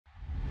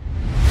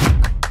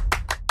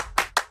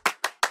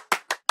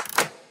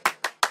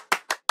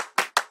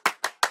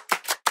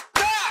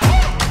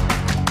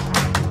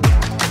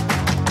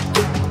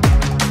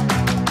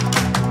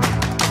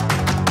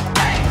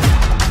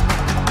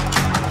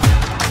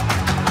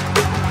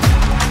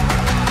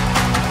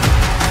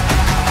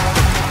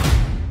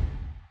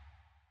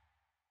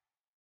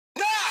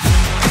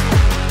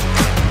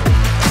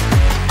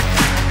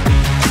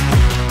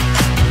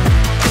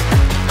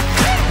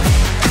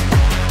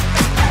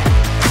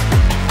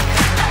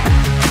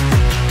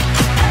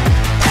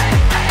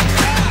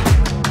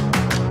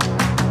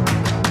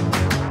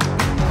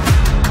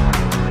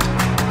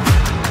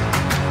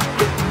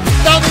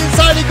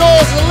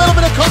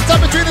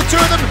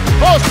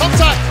Oh, it's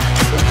contact.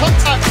 There's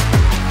contact.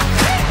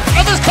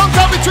 And there's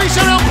contact between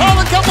Cheryl Paul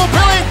and Campbell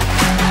Pilling.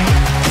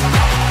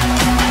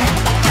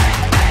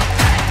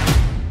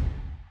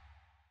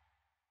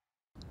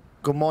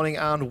 Good morning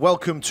and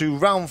welcome to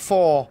round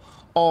 4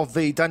 of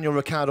the Daniel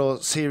Ricciardo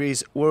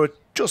Series. We're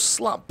just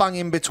slap bang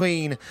in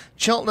between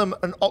Cheltenham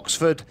and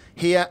Oxford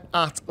here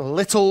at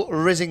Little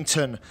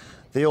Rissington,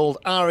 the old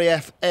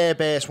RAF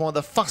airbase, one of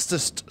the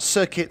fastest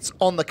circuits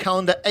on the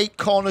calendar. 8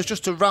 corners,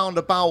 just around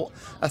about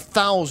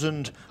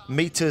 1,000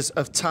 metres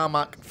of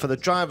tarmac for the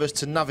drivers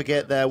to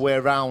navigate their way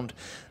around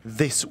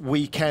this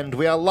weekend.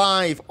 We are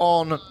live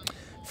on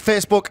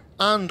Facebook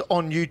and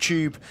on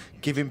YouTube,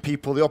 giving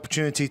people the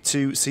opportunity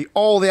to see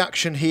all the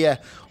action here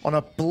on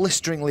a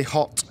blisteringly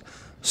hot,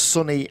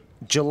 sunny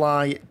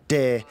July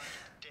day.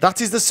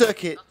 That is the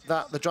circuit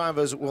that the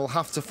drivers will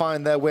have to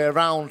find their way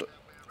around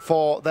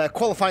for their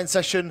qualifying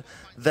session,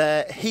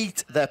 their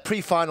heat, their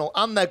pre-final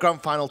and their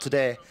grand final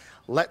today.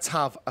 Let's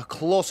have a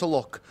closer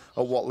look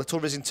at what Little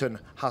Rissington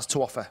has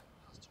to offer.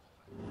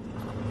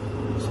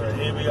 So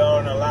here we are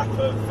on a lap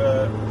of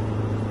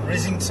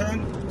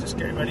Rissington, just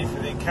getting ready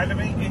for the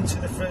academy. Into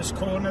the first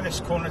corner, this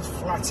corner's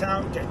flat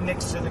out, get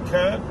next to the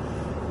curb,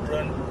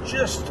 run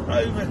just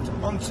over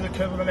onto the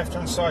curb on the left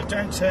hand side,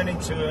 don't turn in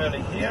too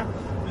early here,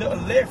 little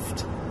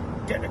lift,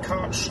 get the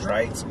kart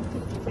straight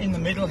in the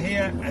middle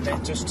here and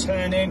then just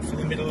turn in for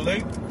the middle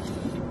loop,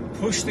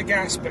 push the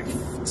gas but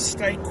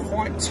stay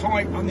quite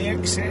tight on the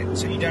exit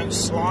so you don't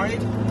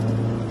slide,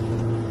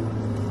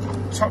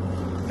 top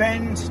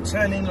bend,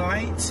 turn in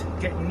late,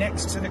 get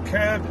next to the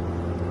curb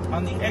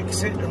on the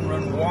exit and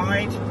run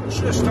wide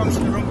just onto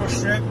the rumble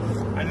strip,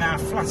 and now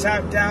flat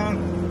out down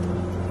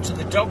to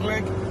the dog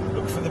leg,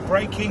 look for the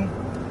braking,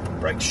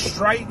 brake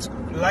straight,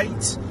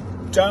 late,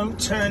 don't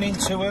turn in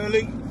too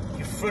early,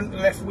 your front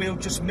left wheel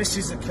just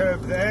misses the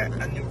curb there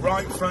and your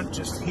right front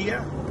just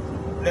here,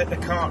 let the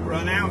kart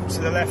run out to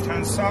the left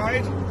hand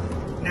side.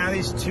 Now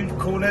these 2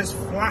 corners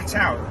flat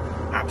out,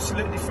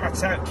 absolutely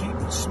flat out, keep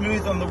it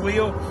smooth on the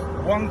wheel,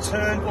 1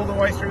 turn all the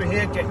way through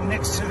here, get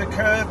next to the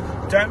curb,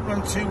 don't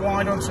run too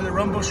wide onto the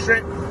rumble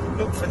strip,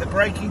 look for the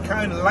braking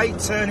cone, late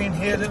turn in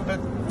here, a little bit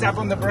dab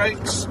on the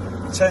brakes,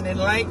 turn in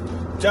late,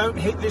 don't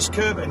hit this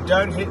curb and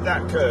don't hit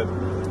that curb,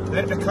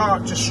 let the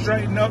kart just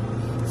straighten up,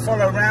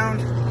 follow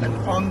round and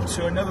on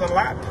to another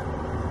lap,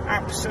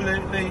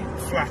 absolutely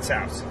flat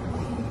out.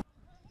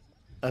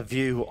 A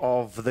view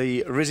of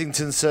the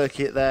Rissington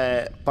circuit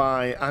there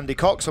by Andy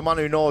Cox, a man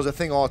who knows a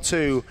thing or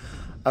two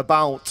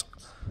about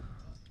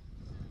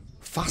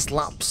fast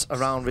laps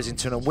around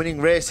Rissington and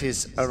winning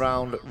races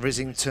around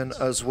Rissington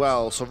as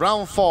well. So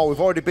round 4, we've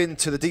already been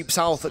to the deep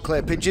south at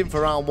Clay Pigeon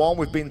for round 1.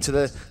 We've been to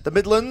the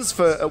Midlands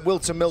at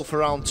Wilton Mill for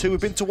round 2. We've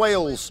been to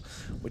Wales,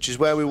 which is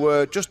where we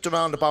were just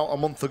around about a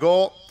month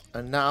ago.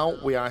 And now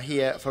we are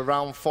here for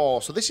round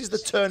 4. So this is the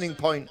turning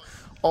point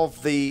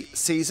of the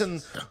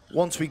season.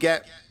 Once we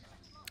get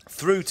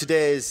through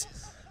today's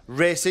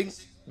racing,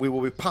 we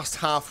will be past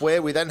halfway.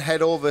 We then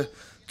head over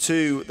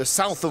to the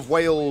south of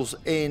Wales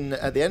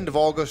at the end of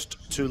August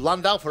to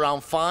Landau for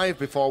round 5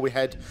 before we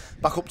head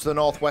back up to the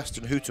northwest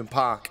and Houghton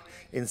Park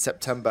in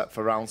September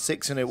for round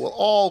 6, and it will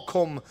all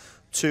come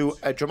to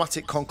a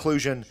dramatic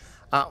conclusion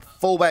at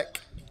Fulbeck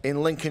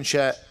in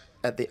Lincolnshire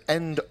at the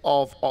end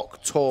of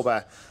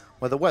October,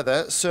 where the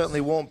weather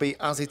certainly won't be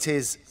as it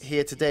is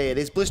here today. It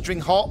is blistering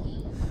hot,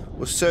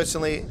 was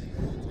certainly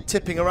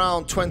tipping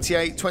around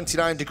 28,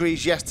 29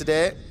 degrees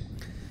yesterday.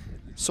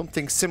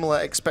 Something similar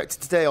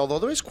expected today, although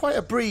there is quite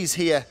a breeze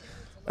here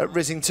at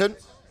Rissington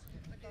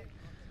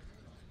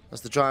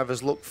as the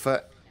drivers look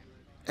for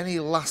any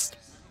last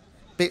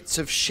bits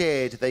of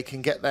shade they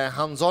can get their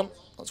hands on.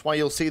 That's why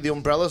you'll see the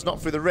umbrellas, not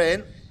through the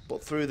rain,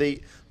 but through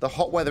the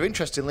hot weather.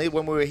 Interestingly,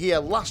 when we were here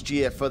last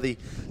year for the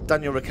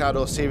Daniel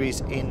Ricciardo Series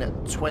in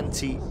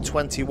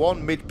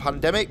 2021,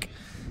 mid-pandemic,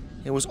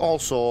 it was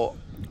also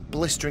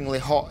blisteringly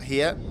hot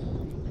here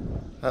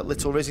at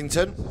Little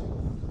Rissington.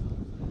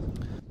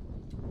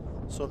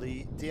 So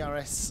the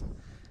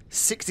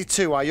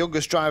DRS62, our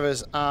youngest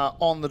drivers, are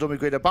on the dummy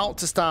grid, about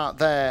to start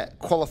their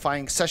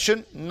qualifying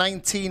session.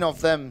 19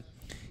 of them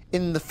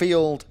in the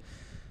field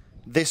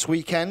this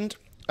weekend,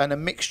 and a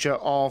mixture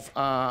of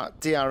our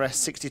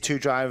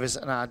DRS62 drivers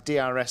and our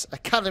DRS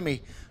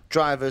Academy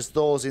drivers,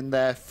 those in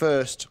their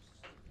first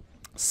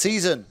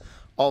season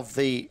of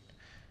the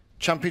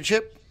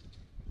championship.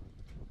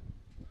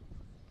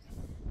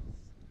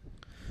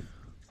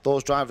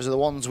 Those drivers are the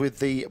ones with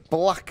the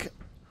black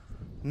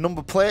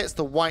number plates,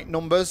 the white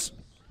numbers.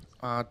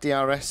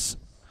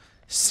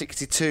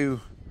 DRS62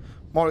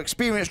 more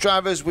experienced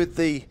drivers with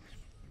the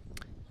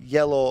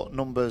yellow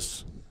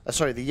numbers,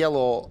 the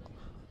yellow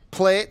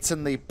plates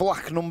and the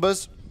black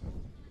numbers.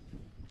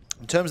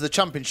 In terms of the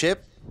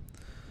championship,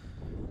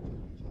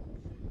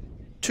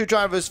 2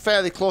 drivers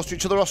fairly close to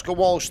each other. Oscar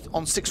Walsh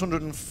on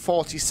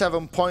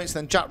 647 points,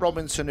 then Jack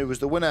Robinson, who was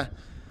the winner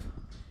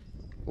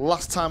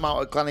last time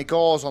out at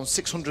Glenigors, on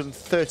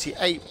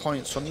 638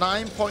 points. So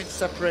 9 points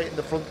separating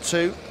the front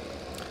 2.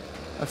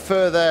 A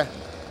further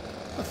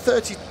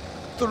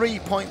 33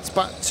 points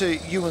back to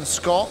Ewan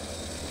Scott.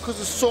 because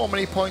there's so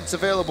many points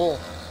available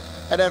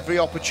at every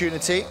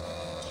opportunity.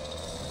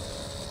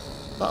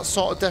 That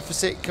sort of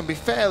deficit can be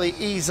fairly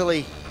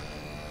easily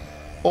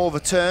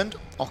overturned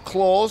or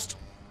closed.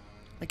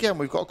 Again,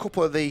 we've got a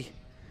couple of the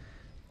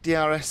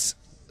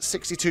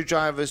DRS62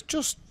 drivers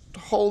just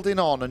holding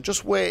on and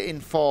just waiting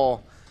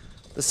for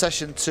the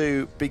session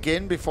to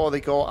begin before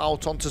they go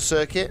out onto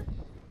circuit.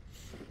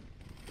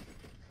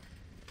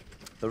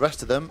 The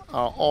rest of them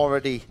are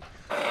already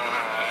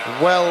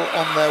well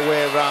on their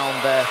way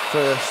around their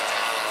first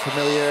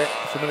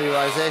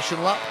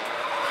familiarization lap.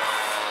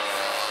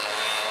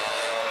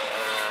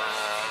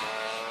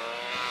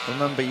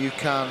 Remember, you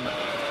can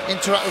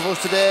interact with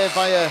us today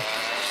via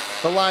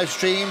the live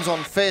streams on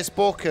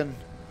Facebook and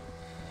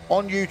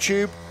on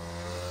YouTube.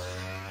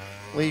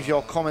 Leave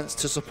your comments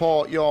to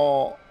support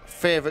your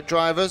favourite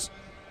drivers.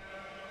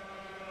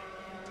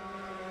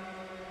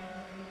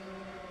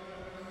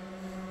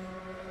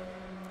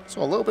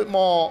 So a little bit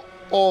more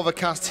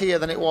overcast here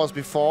than it was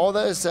before.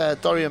 There's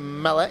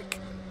Dorian Melek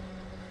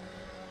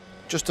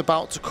just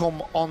about to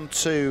come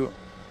onto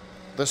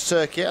the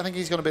circuit. I think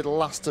he's going to be the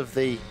last of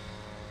the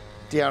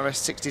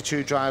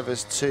DRS62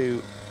 drivers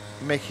to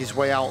make his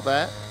way out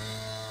there.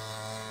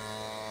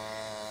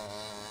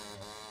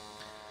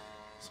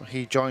 So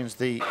he joins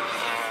the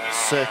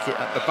circuit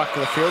at the back of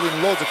the field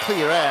in loads of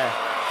clear air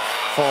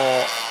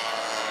for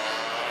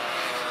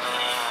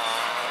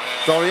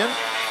Dorian.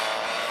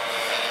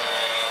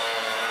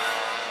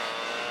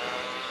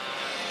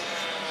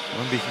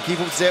 Remember, you can keep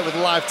up to date with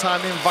live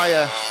timing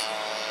via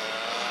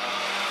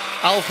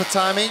Alpha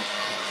Timing.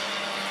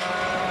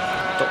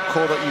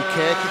 .co.uk.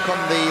 Click on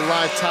the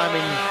live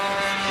timing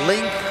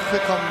link,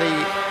 click on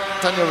the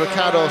Daniel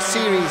Ricciardo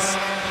Series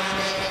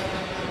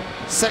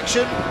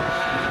section,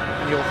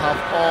 and you'll have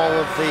all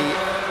of the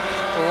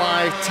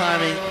live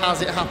timing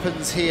as it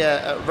happens here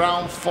at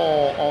round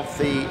 4 of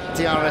the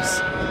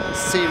DRS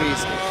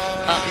Series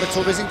at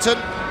Little Rissington.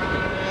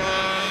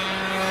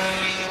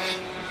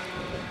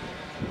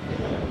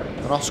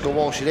 And Oscar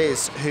Walsh it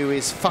is who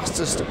is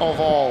fastest of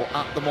all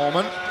at the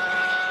moment.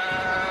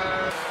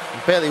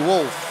 Bailey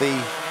Wolf, the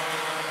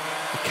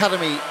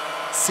Academy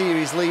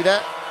Series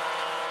leader,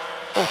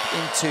 up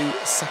into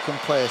second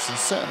place, and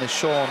certainly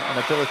shown an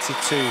ability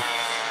to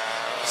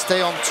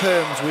stay on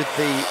terms with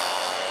the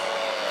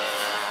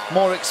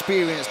more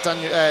experienced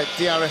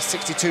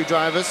DRS62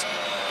 drivers,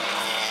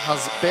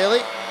 has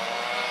Bailey.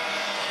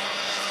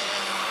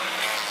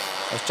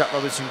 As Jack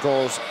Robinson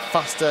goes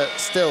faster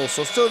still.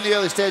 So still in the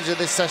early stages of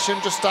this session,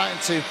 just starting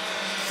to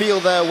feel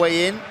their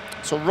way in.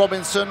 So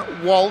Robinson,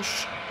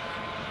 Walsh,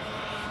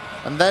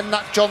 and then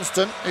Nat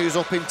Johnston, who's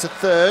up into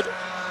third.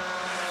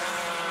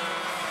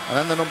 And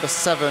then the number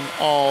 7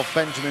 of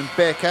Benjamin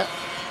Baker.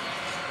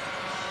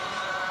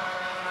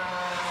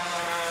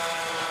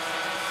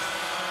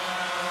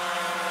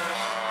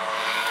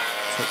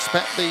 So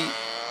expect the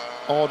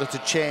order to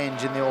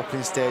change in the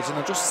opening stage, and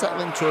they'll just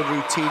settle into a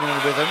routine and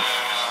a rhythm.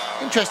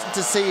 Interesting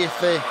to see if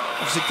they,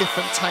 obviously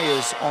different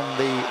tyres on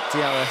the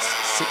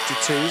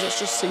DRS62s. Let's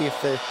just see if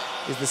there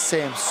is the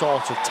same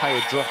sort of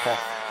tyre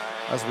drop-off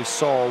as we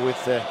saw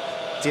with the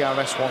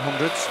DRS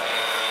 100s.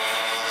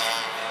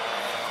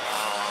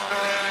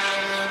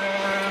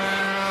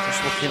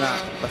 Just looking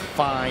at the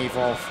 5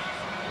 of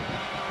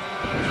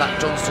Nat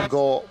Johnston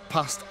go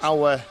past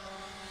our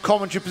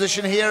commentary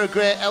position here. A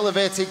great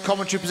elevated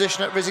commentary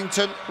position at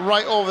Rissington,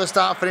 right over the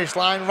start-finish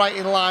line, right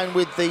in line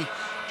with the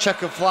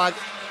checkered flag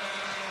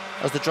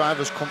as the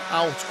drivers come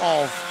out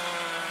of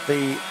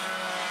the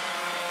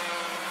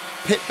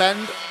pit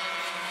bend.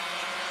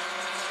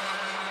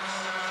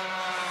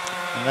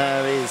 And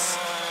there is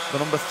the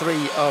number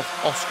 3 of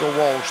Oscar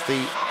Walsh,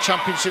 the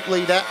championship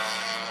leader,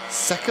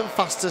 second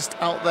fastest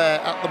out there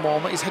at the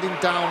moment. He's heading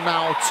down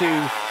now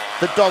to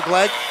the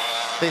dogleg,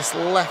 this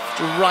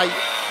left-right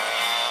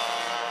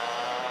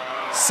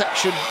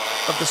section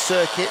of the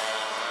circuit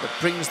that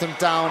brings them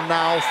down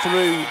now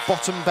through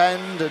bottom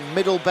bend and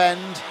middle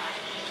bend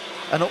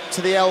and up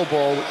to the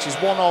elbow, which is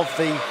one of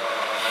the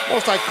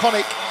most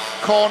iconic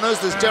corners.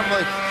 There's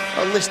generally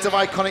a list of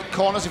iconic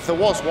corners. If there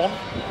was one,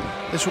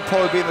 this would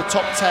probably be in the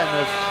top 10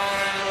 of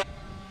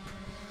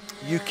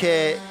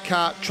UK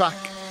kart track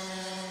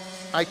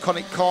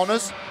iconic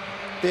corners.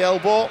 The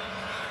elbow,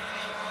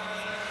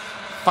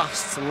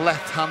 fast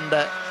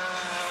left-hander,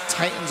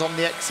 tightens on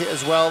the exit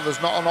as well.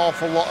 There's not an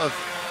awful lot of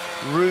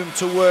room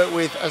to work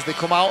with as they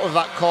come out of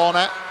that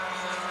corner.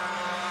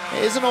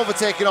 It is an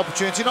overtaking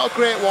opportunity, not a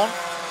great one,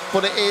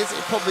 but it's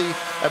probably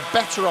a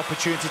better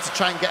opportunity to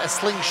try and get a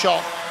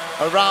slingshot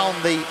around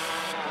the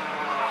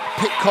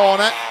pit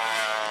corner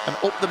and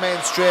up the main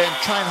straight and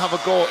try and have a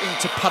go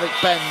into Paddock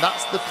Bend.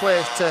 That's the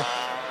place to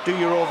do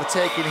your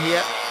overtaking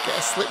here. Get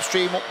a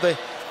slipstream up the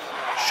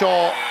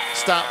short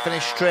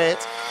start-finish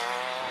straight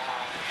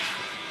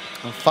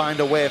and find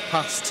a way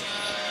past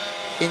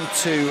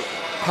into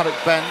Paddock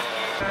Bend.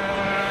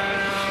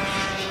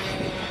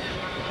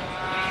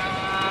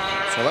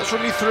 So let's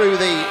run you through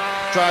the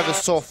drivers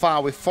so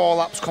far with 4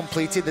 laps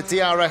completed. The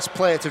DRS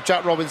plate of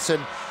Jack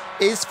Robinson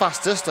is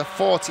fastest, a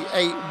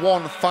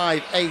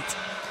 48.158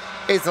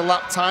 is the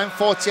lap time,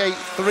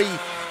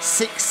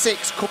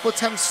 48.366, couple of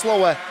tenths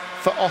slower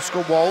for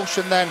Oscar Walsh,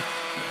 and then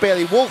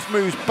Bailey Wolf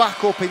moves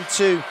back up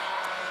into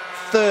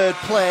third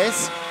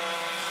place,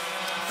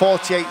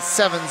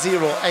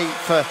 48.708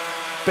 for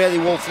Bailey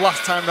Wolf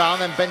last time round.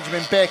 Then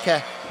Benjamin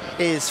Baker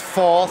is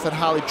fourth, and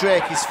Harley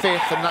Drake is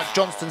fifth, and Nat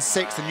Johnston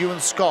sixth, and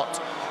Ewan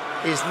Scott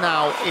is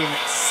now in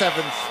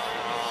seventh.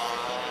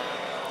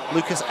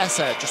 Lucas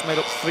Esser just made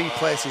up 3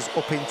 places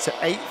up into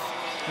eighth.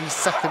 He's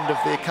second of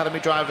the academy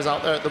drivers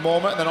out there at the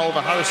moment, and then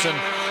Oliver Harrison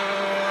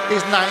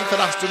is ninth,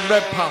 and Aston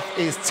Redpath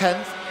is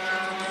 10th.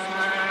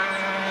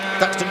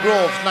 Daxton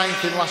Groves,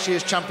 9th in last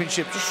year's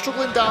championship, just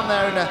struggling down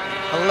there in a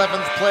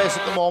 11th place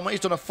at the moment. He's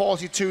done a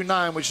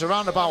 42.9, which is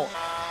around about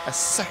a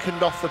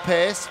second off the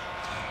pace.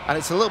 And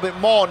it's a little bit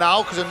more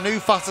now, because a new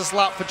fastest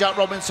lap for Jack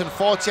Robinson,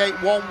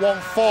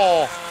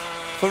 48.114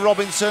 for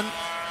Robinson.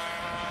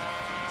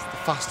 It's the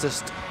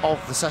fastest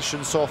of the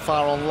session so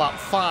far on lap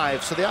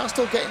 5. So they are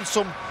still getting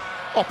some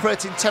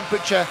operating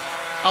temperature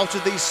out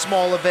of these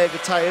smaller Vega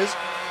tyres.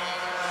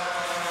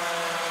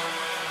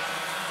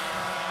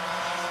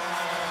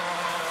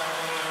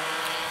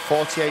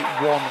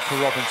 .48.1 for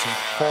Robinson,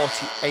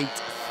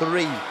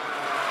 48.3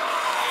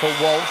 for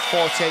Walsh,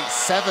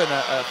 48.7,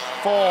 a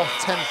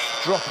 4/10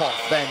 drop-off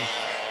then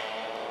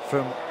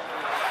from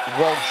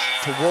Walsh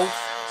to Wolf,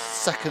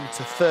 second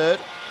to third.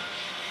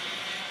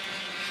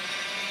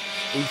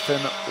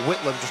 Ethan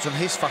Whitlam just done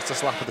his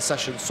fastest lap of the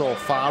session so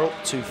far,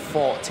 up to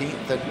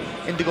 14th, and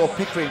Indigo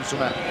Pickering's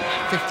done a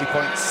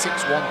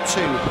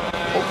 50.612,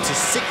 up to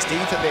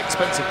 16th at the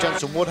expense of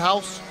Jenson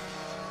Woodhouse.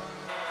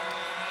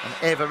 And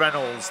Ava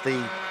Reynolds,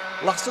 the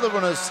last of the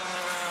runners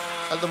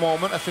at the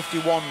moment, a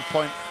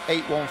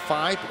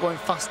 51.815, but going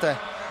faster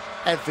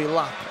every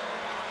lap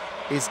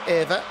is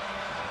Ava.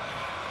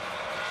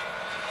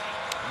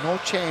 No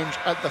change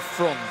at the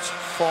front,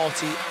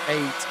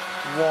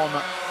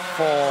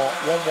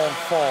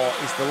 48.114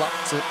 is the lap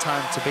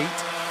time to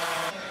beat.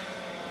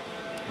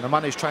 And the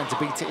man who's trying to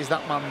beat it is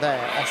that man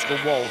there, Oscar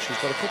Walsh. He's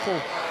got a couple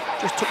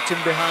just tucked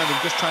in behind him,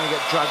 just trying to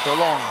get dragged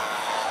along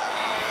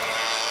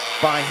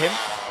by him.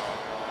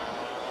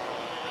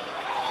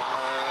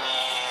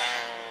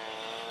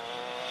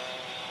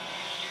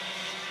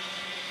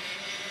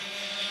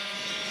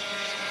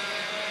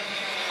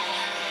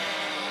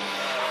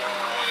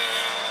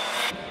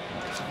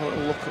 A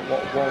little look at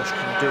what Walsh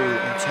can do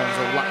in terms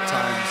of lap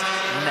times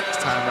next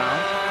time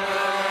round.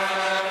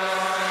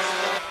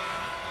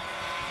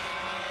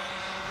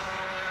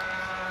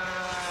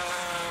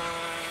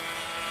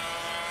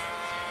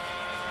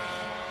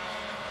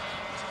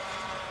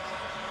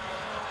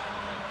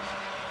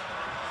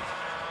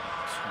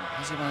 So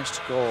has he managed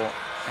to go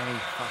any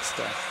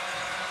faster?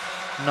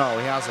 No,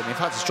 he hasn't. In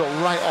fact, he's dropped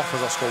right off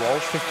as Oscar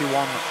Walsh,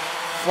 51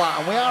 flat,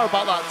 and we are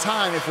about that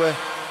time if we're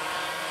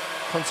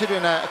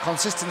considering a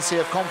consistency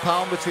of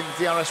compound between the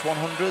DRS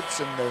 100s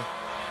and the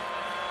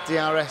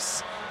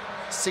DRS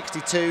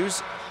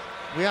 62s.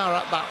 We are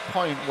at that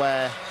point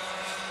where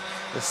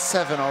there's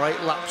 7 or 8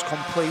 laps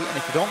complete, and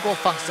if you don't go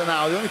faster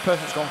now, the only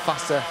person that's gone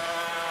faster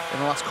in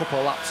the last couple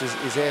of laps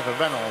is Ava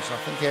Reynolds. I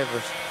think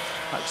Ava's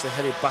actually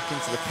headed back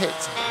into the pit.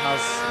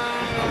 Has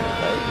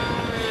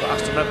got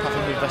Aston Redpath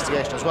under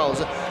investigation as well.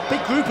 There's a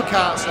big group of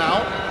karts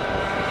now,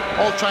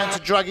 all trying to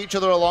drag each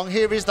other along.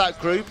 Here is that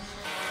group,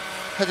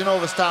 heading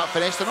over start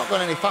finish. They're not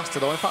going any faster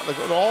though. In fact,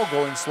 they're all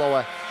going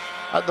slower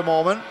at the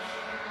moment.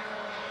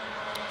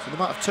 So they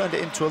might have turned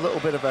it into a little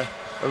bit of a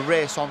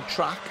race on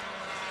track.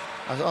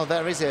 Oh,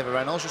 there is Ava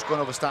Reynolds just going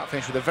over start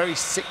finish with a very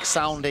sick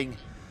sounding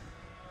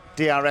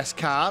DRS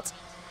kart.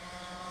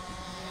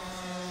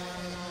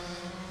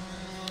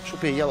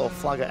 Should be a yellow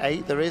flag at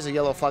 8. There is a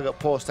yellow flag at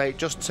post 8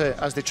 just to,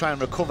 as they try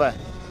and recover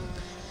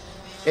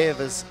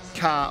Ava's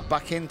car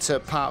back into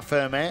Parc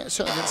Fermé. It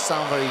certainly didn't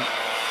sound very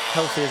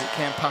healthy as it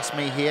came past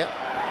me here.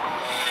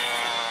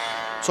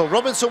 So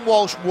Robinson,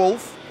 Walsh,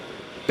 Wolf,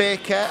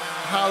 Baker,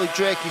 Harley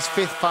Drake is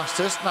 5th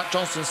fastest, Nat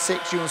Johnston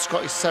 6th, Ewan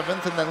Scott is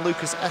 7th, and then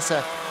Lucas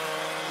Esser,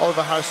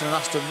 Oliver Harrison and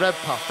Aston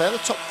Redpath. They're the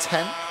top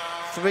 10.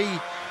 3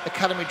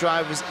 academy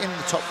drivers in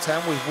the top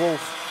 10 with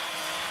Wolf,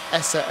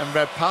 Esser and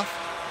Redpath.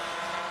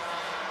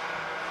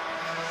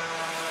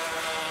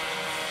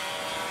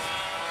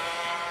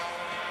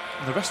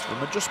 And the rest of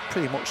them are just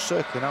pretty much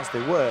circling as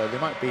they were. They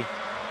might be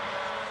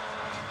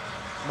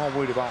more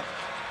worried about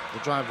the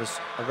drivers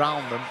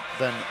around them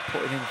than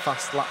putting in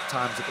fast lap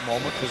times at the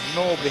moment, because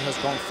nobody has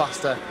gone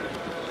faster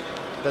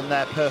than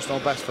their personal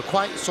best for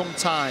quite some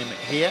time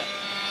here,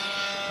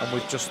 and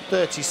with just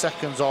 30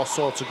 seconds or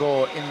so to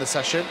go in the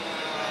session,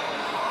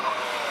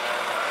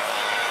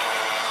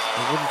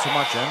 I wouldn't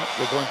imagine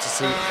we're going to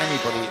see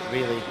anybody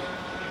really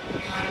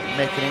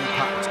make an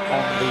impact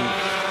on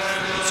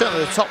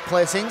certainly the top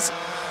placings.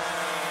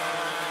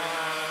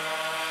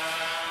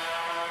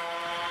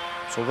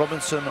 So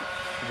Robinson,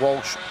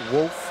 Walsh,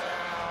 Wolf,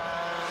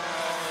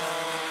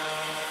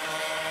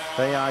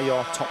 they are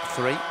your top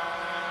 3.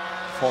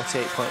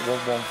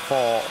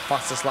 48.114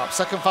 fastest lap.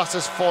 Second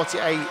fastest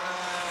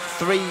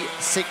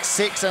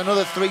 48.366.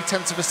 Another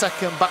 0.3 of a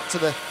second back to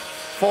the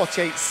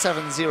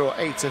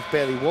 48.708 of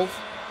Bailey Wolf.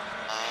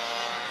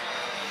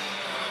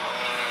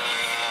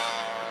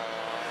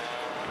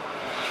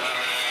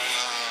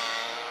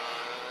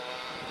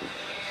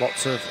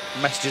 Lots of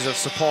messages of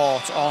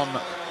support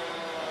on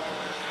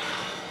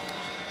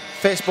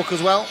Facebook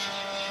as well.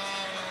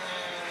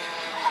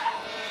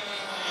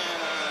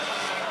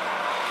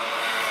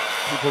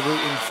 People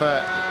rooting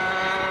for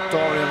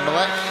Dorian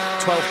Millett,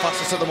 12th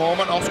fastest at the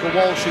moment. Oscar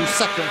Walsh, who's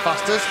 2nd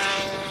fastest.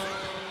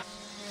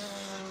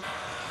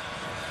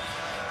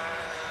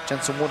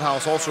 Jenson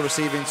Woodhouse also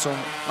receiving some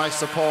nice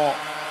support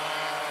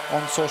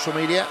on social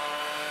media.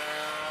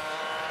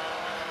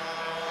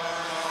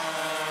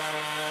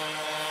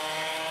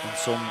 And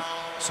some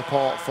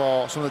support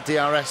for some of the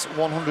DRS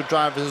 100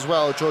 drivers as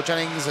well. Joe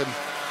Jennings and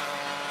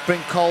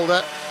Brink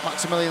Calder,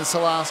 Maximilian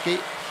Salarski,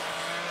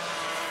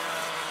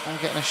 all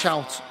getting a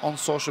shout on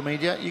social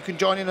media. You can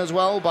join in as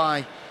well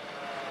by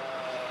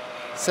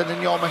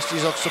sending your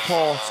messages of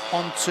support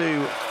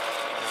onto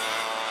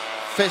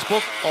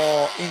Facebook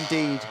or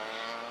indeed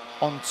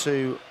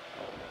onto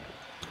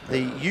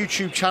the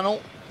YouTube channel,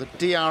 the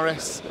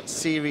DRS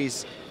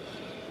Series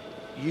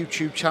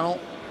YouTube channel.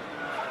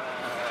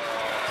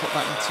 Put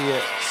that into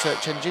your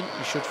search engine.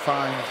 You should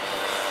find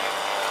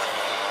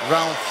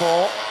round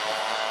 4.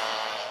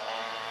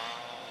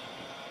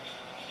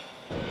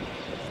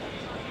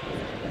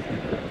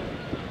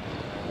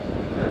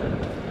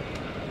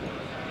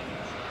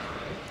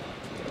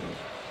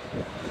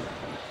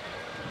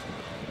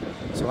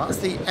 So that's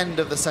the end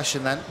of the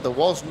session then. There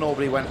was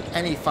nobody went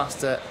any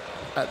faster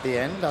at the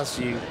end, as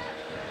we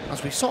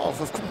sort of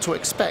have come to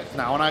expect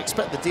now, and I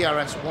expect the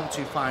DRS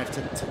 125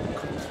 to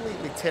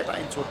completely take that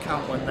into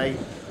account when they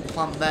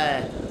plan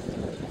their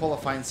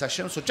qualifying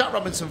session. So Jack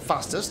Robinson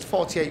fastest,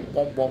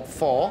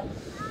 48.114.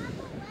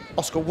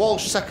 Oscar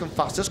Walsh 2nd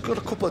fastest. Got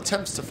a couple of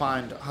attempts to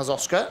find has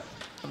Oscar,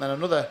 and then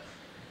another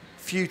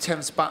few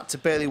attempts back to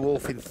Bailey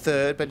Wolf in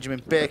 3rd.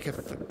 Benjamin Baker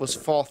was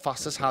 4th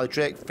fastest. Harley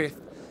Drake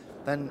 5th.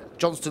 Then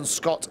Johnston,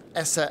 Scott,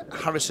 Esser,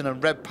 Harrison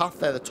and Redpath,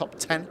 they're the top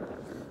 10.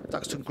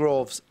 Daxton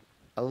Groves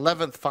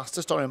 11th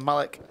fastest. Dorian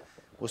Malik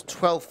was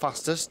 12th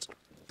fastest.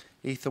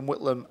 Ethan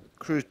Whitlam,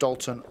 Cruz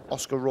Dalton,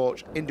 Oscar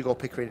Roach, Indigo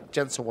Pickering,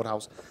 Jenson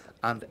Woodhouse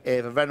and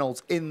Ava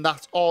Reynolds. In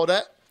that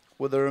order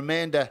with the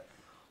remainder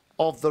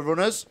of the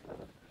runners.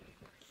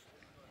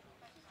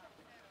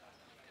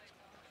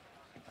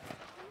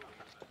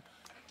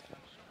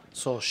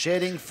 So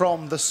shading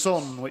from the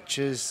sun, which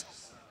is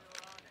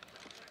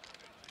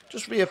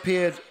just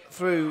reappeared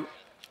through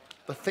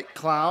the thick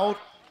cloud,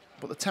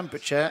 but the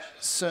temperature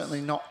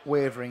certainly not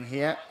wavering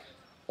here.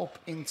 Up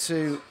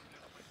into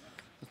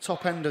the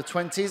top end of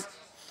 20s.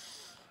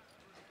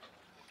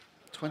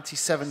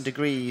 27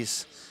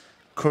 degrees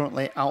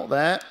currently out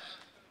there.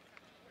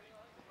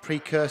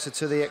 Precursor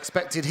to the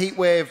expected heat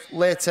wave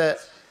later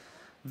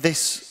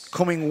this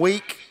coming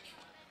week.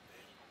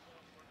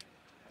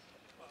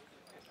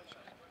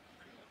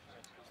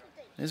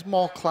 There's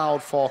more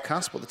cloud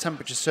forecast, but the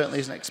temperature certainly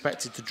isn't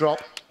expected to drop.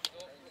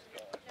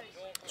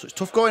 So it's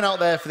tough going out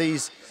there for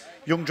these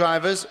young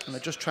drivers, and they're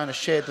just trying to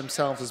shade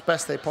themselves as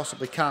best they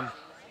possibly can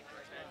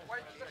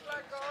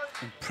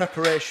in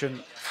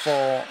preparation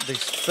for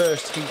this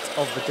first heat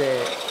of the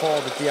day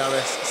for the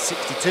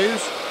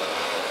DRS62s.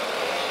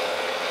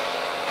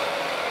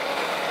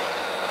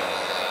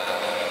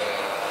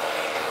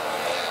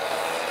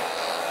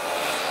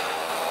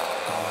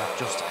 And they're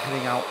just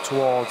heading out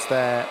towards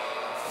their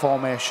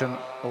formation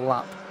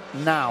lap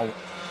now.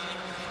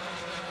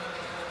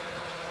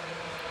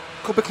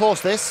 Could be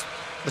close this.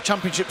 The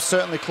championship's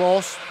certainly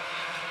close.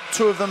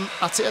 2 of them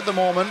at it at the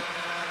moment,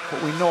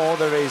 but we know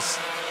there is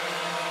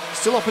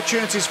still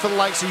opportunities for the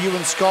likes of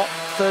Ewan Scott,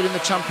 3rd in the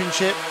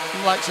championship,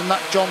 the likes of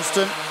Nat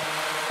Johnston,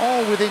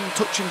 all within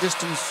touching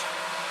distance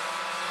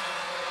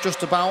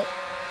just about.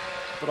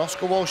 But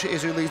Oscar Walsh it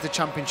is who leads the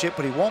championship,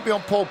 but he won't be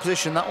on pole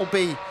position. That will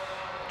be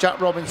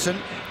Jack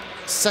Robinson,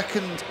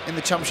 2nd in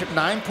the championship,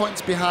 9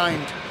 points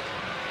behind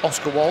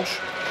Oscar Walsh.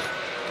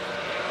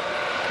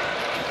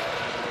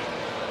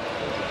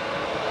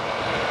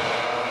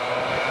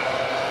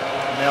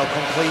 And they'll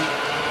complete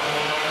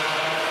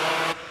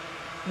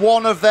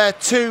one of their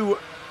 2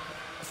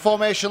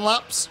 formation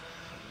laps.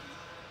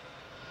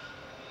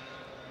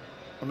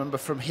 Remember,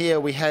 from here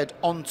we head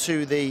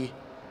onto the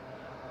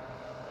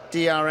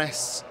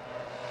DRS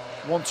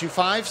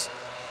 125s.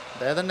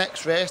 They're the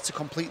next race to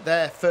complete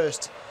their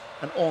first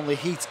and only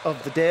heat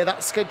of the day.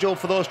 That's scheduled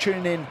for those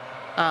tuning in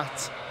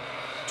at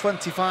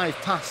 25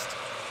 past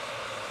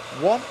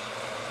 1.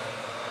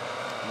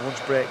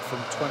 Lunch break from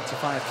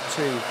 25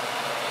 to 2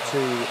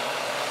 to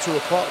 2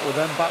 o'clock. We're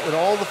then back with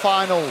all the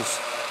finals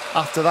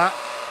after that.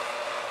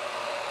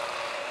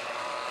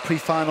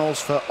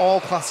 Pre-finals for all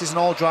classes and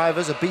all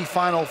drivers. A B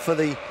final for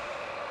the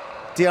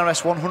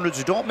DRS 100s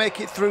who don't make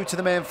it through to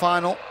the main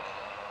final.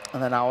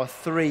 And then our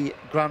 3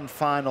 grand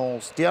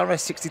finals.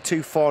 DRS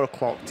 62, 4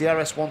 o'clock.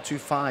 DRS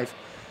 125,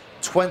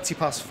 20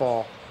 past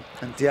 4.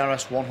 And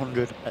DRS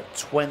 100 at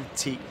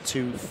 20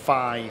 to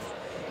 5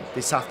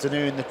 this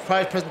afternoon. The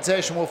prize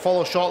presentation will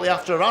follow shortly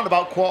after, around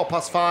about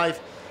 5:15.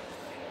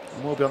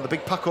 And we'll be on the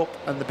big pack up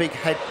and the big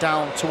head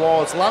down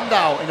towards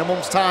Landau in a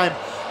month's time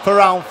for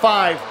round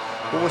 5.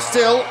 But we're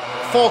still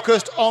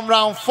focused on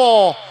round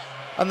 4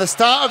 and the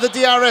start of the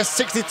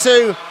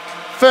DRS62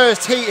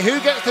 first heat. Who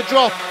gets the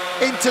drop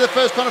into the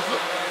first corner?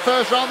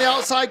 First round the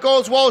outside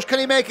goes Walsh. Can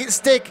he make it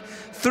stick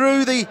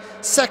through the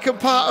second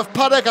part of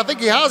paddock? I think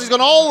he has. He's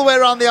gone all the way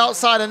around the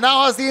outside and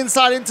now has the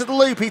inside into the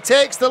loop. He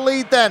takes the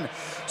lead then.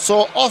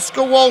 So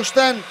Oscar Walsh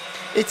then,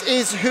 it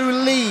is who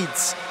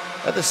leads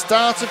at the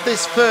start of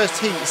this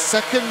first heat.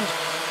 Second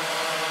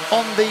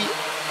on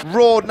the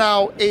road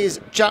now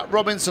is Jack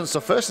Robinson. So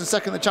first and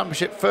second in the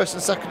championship, first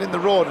and second in the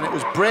road. And it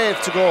was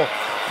brave to go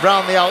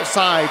round the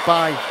outside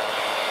by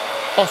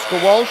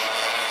Oscar Walsh.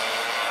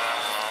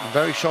 And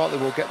very shortly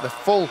we'll get the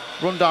full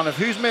rundown of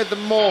who's made the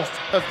most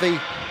of the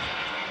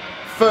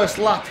first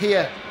lap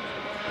here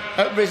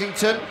at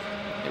Rissington.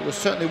 It was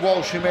certainly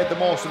Walsh who made the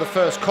most of the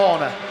first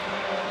corner.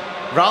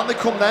 Round they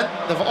come then.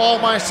 They've all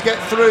managed to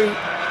get through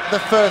the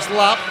first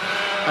lap.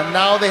 And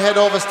now they head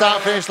over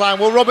start-finish line.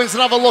 Will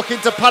Robinson have a look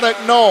into paddock?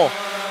 No.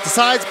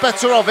 Decides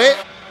better of it.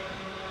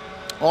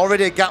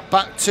 Already a gap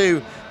back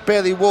to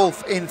Bailey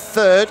Wolfe in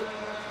third.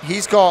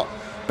 He's got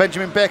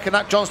Benjamin Baker,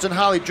 Nat Johnston,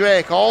 Harley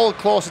Drake, all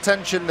close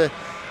attention. There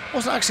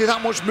wasn't actually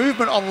that much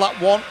movement on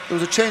lap 1. There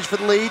was a change for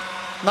the lead.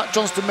 Nat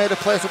Johnston made a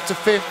place up to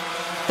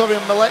 5th.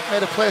 Dorian Millett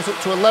made a place up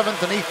to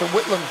 11th, and Ethan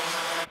Whitlam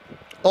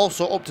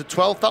also up to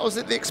 12th. That was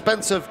at the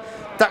expense of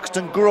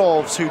Daxton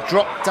Groves, who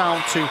dropped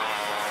down to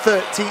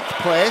 13th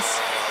place.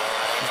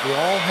 As we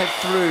all head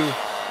through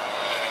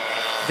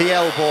the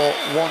elbow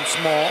once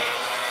more.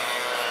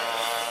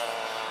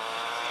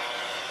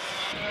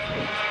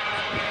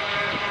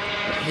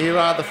 Here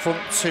are the front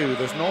two.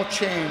 There's no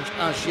change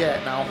as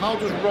yet. Now, how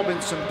does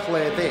Robinson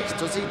play this?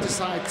 Does he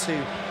decide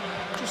to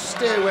just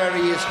stay where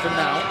he is for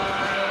now,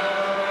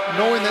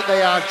 knowing that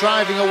they are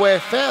driving away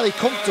fairly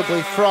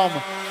comfortably from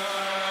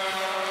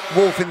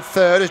Wolfe in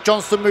third, as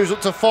Johnston moves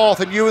up to 4th,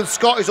 and Ewan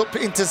Scott is up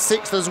into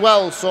 6th as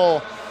well.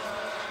 So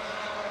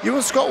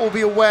Ewan Scott will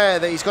be aware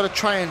that he's got to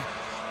try and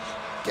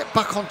get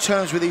back on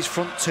terms with these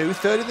front two.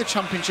 Third in the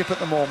championship at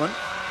the moment.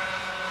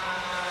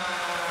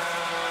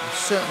 He'll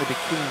certainly be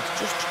keen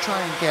just to try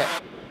and get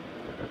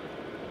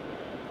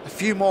a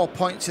few more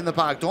points in the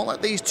bag. Don't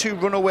let these two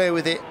run away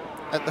with it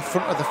at the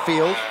front of the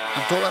field,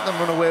 and don't let them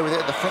run away with it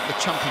at the front of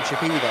the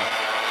championship either.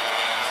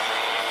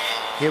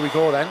 Here we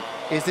go then.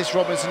 Is this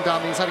Robinson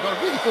down the inside? He got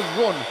a really good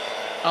run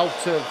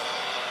out of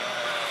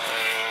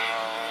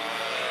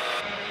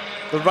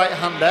the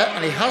right-hander,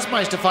 and he has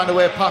managed to find a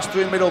way past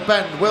through middle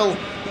bend. Will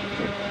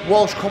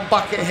Walsh come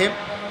back at him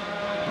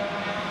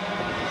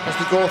as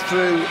they go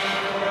through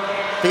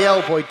the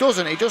elbow? He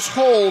doesn't. He just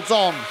holds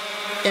on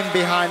in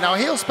behind. Now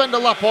he'll spend a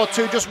lap or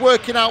two just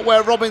working out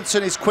where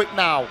Robinson is quick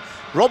now.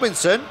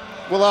 Robinson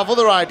will have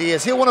other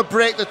ideas. He'll want to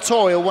break the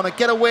toe. He'll want to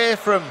get away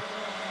from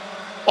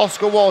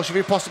Oscar Walsh if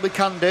he possibly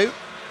can do.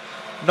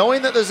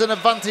 Knowing that there's an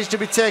advantage to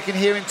be taken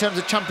here in terms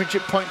of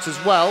championship points as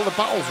well. The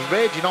battle's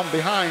raging on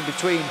behind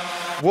between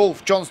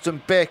Wolfe,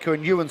 Johnston, Baker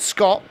and Ewan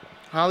Scott.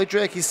 Harley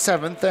Drake is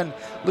 7th, and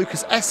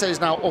Lucas Esse is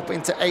now up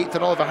into 8th,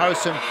 and Oliver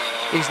Harrison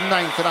is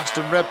 9th, and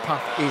Aston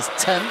Redpath is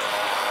 10th.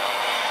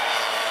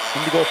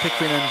 Indigo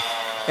Pickering and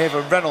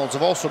Ava Reynolds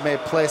have also made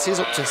places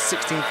up to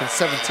 16th and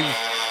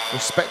 17th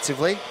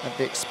respectively, at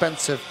the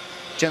expense of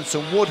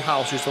Jensen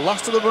Woodhouse, who's the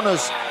last of the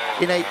runners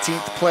in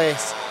 18th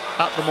place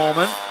at the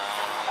moment.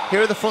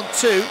 Here are the front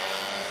two.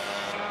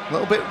 A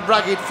little bit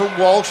ragged from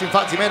Walsh. In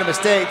fact, he made a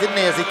mistake, didn't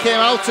he? As he came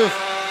out of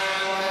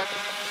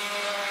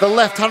the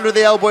left-hander of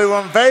the elbow, he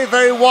ran very,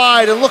 very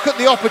wide. And look at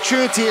the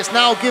opportunity it's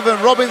now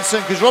given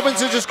Robinson, because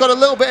Robinson's just got a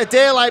little bit of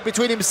daylight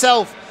between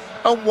himself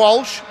and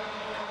Walsh.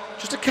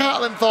 Just a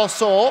cart length or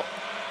so.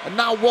 And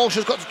now Walsh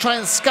has got to try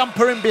and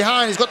scamper in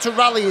behind. He's got to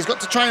rally. He's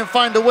got to try and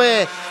find a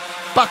way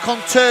back on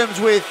terms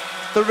with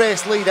the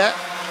race leader.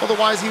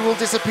 Otherwise, he will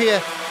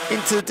disappear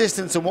into the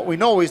distance. And what we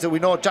know is that we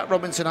know Jack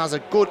Robinson has a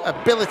good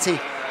ability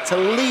to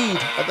lead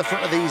at the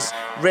front of these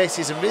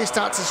races and really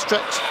start to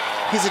stretch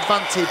his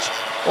advantage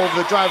over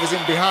the drivers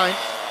in behind.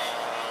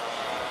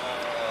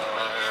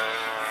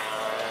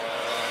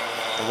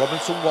 So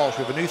Robinson Walsh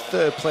with a new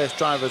 3rd place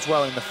driver as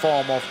well in the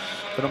form of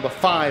the number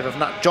 5 of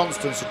Nat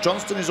Johnston. So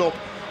Johnston is up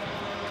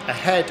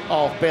ahead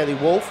of Bailey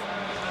Wolfe,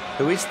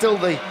 who is still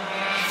the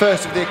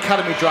first of the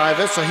academy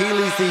drivers, so he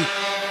leads the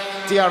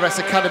DRS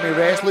Academy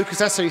race. Lucas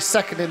Esse is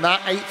 2nd in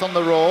that, 8th on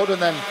the road,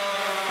 and then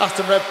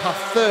Aston Redpath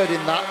 3rd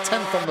in that,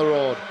 10th on the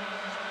road.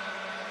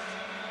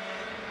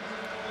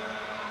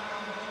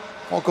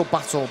 What a good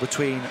battle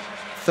between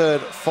 3rd,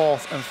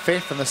 4th and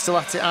 5th, and they're still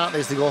at it, aren't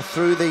they, as they go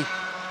through the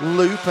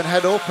loop and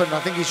head up, and I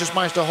think he's just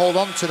managed to hold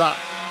on to that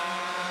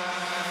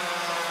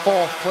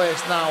 4th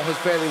place now has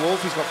Bailey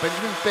Wolfe. He's got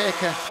Benjamin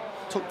Baker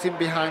tucked in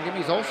behind him.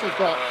 He's also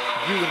got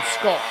Ewan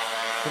Scott,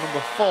 the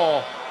number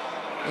 4,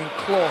 in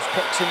close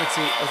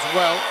proximity as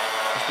well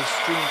as they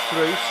stream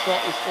through.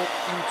 Scott is up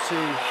into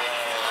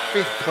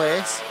 5th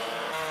place.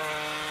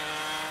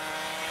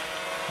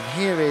 And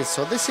here is,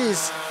 so this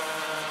is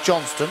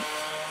Johnston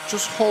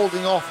just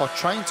holding off, or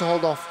trying to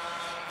hold off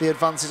the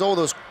advances. Oh,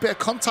 there was a bit of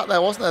contact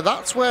there, wasn't there?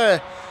 That's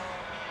where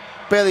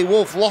Bailey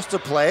Wolf lost a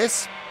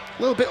place.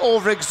 A little bit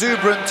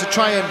over-exuberant to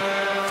try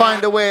and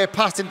find a way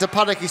past into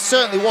paddock. He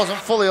certainly wasn't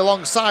fully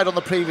alongside on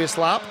the previous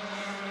lap.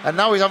 And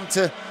now he's having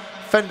to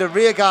fend a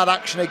rearguard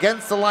action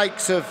against the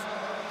likes of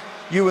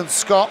Ewan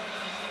Scott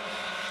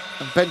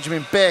and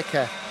Benjamin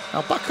Baker.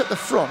 Now back at the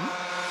front,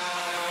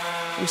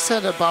 we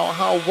said about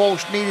how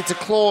Walsh needed to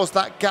close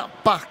that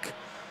gap back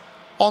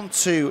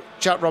onto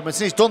Jack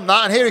Robinson. He's done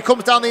that, and here he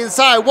comes down the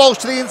inside. Walsh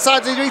to the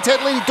inside, does he retake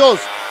the lead? He does.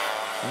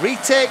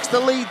 Retakes the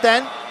lead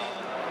then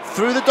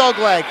through the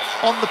dogleg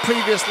on the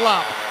previous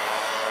lap.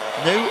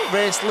 New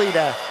race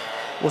leader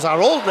was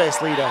our old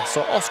race leader,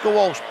 so Oscar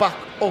Walsh back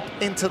up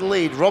into the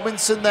lead.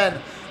 Robinson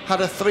then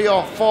had a 3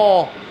 or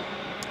 4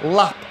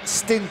 lap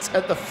stint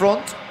at the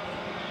front,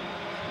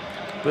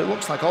 but it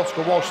looks like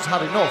Oscar Walsh has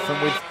had enough,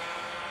 and with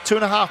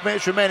 2.5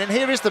 minutes remaining,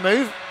 here is the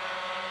move.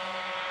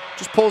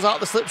 Just pulls out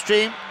the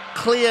slipstream,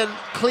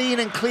 clean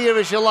and clear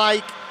as you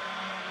like.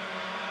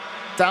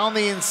 Down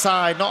the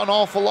inside, not an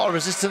awful lot of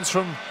resistance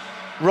from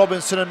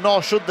Robinson, and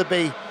nor should there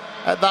be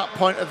at that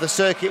point of the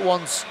circuit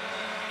once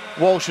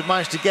Walsh had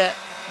managed to get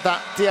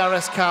that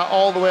DRS car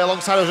all the way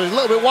alongside us. He's a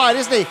little bit wide,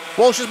 isn't he?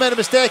 Walsh has made a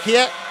mistake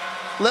here.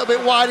 A little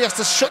bit wide, he has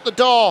to shut the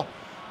door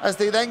as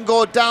they then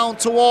go down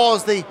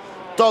towards the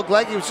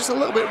dogleg. He was just a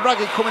little bit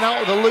ragged coming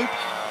out of the loop.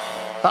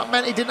 That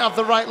meant he didn't have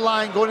the right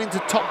line going into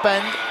top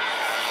bend.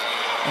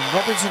 And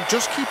Robinson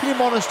just keeping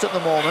him honest at the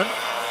moment.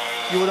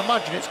 You would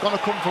imagine it's going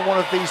to come from one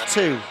of these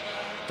two.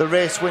 The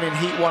race win in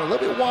Heat 1. A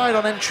little bit wide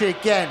on entry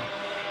again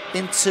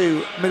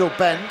into middle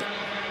bend.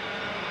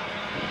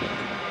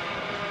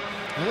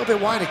 A little bit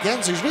wide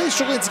again, so he's really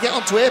struggling to get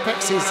onto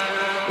apex is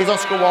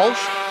Oscar Walsh.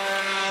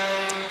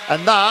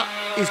 And that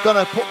is going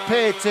to put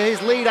paid to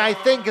his lead, I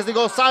think, as they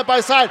go side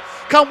by side.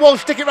 Can Walsh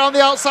stick it around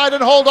the outside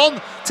and hold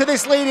on to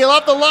this lead? He'll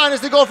have the line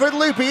as they go for the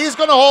loop. He is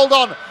going to hold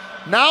on.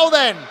 Now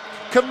then,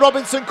 can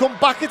Robinson come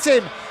back at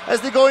him as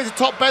they go into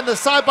top bend? The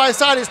side by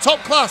side is top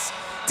class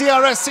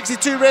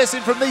DRS62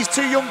 racing from these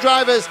two young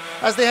drivers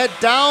as they head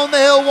down the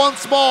hill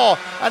once more,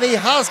 and he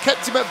has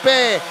kept him at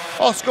bay.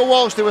 Oscar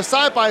Walsh, they were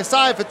side by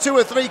side for 2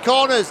 or 3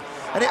 corners,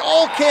 and it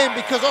all came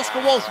because Oscar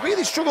Walsh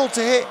really struggled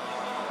to hit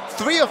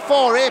 3 or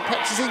 4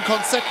 apexes in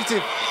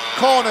consecutive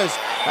corners.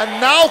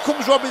 And now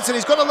comes Robinson.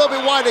 He's gone a little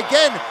bit wide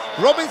again.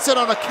 Robinson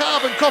on a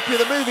carbon copy of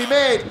the move he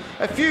made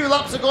a few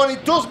laps ago, and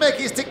he does make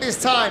it stick this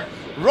time.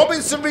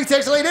 Robinson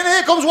retakes the lead, and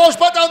here comes Walsh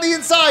back down the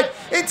inside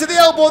into the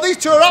elbow. These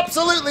two are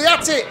absolutely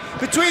at it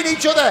between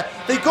each other.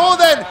 They go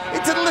then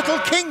into the little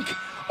kink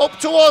up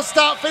towards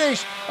start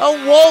finish,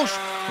 and Walsh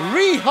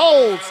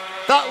reholds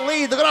that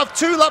lead. They're going to have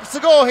 2 laps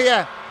to go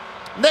here.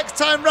 Next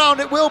time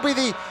round it will be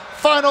the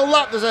final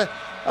lap. There's a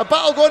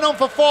battle going on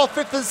for 4th,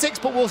 5th and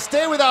 6th, but we'll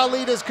stay with our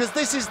leaders because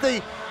this is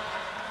the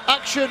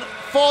action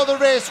for the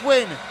race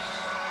win.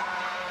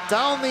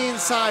 Down the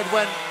inside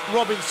went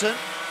Robinson.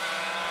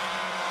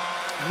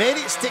 Made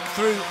it stick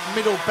through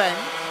middle bend,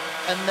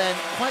 and then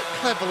quite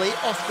cleverly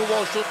Oscar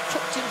Walsh just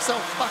tucked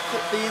himself back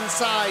up the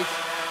inside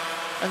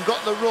and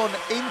got the run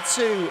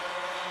into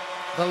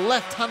the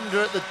left-hander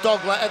at the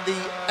dogleg at the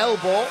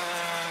elbow,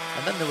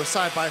 and then they were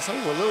side by side.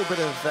 Ooh, a little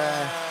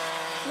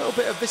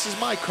bit of this is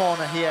my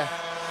corner here,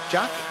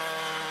 Jack,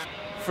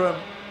 from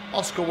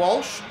Oscar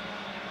Walsh.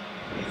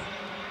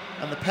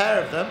 And the pair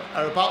of them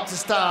are about to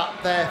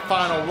start their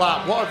final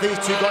lap. What have these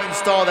two got in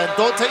store then?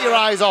 Don't take your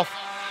eyes off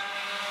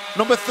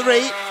number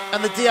 3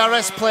 and the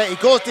DRS plate. He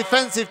goes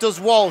defensive, does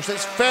Walsh.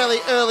 It's fairly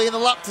early in the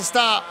lap to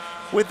start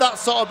with that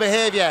sort of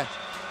behaviour.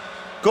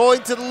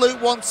 Going to the loop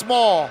once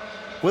more.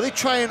 Will he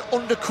try and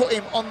undercut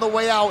him on the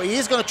way out? He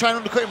is going to try and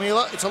undercut him.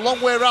 It's a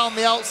long way around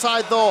the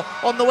outside though.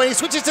 On the way, he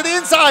switches to the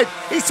inside.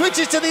 He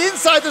switches to the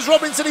inside as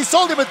Robinson. He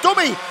sold him a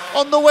dummy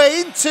on the way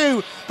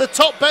into the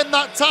top bend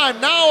that time.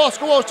 Now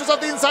Oscar Walsh does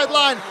have the inside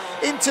line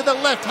into the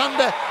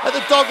left-hander at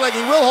the dogleg.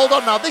 He will hold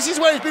on now. This is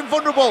where he's been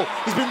vulnerable.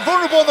 He's been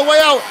vulnerable on the way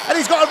out, and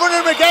he's got to run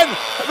him again.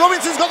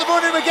 Robinson's got to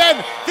run him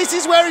again. This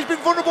is where he's been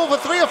vulnerable for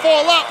 3 or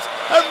 4 laps,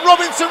 and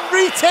Robinson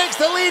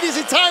retakes the lead. Is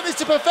he timed this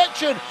to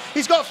perfection?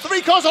 He's got 3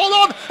 cars, hold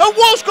on, and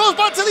Walsh goes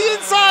back to the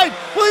inside.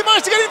 Will he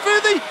manage to get him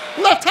through the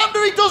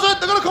left-hander? He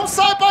doesn't. They're going to come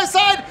side by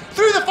side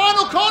through the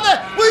final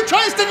corner. Will he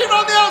try and stick it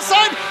around the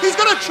outside? He's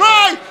going to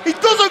try. He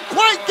doesn't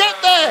quite get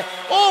there.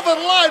 Over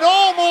the line,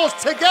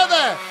 almost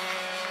together.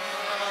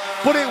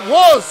 But it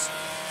was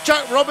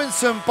Jack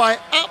Robinson by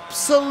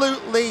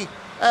absolutely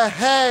a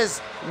hair's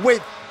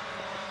width.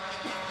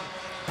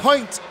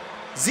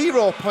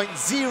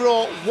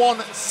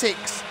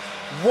 0.016,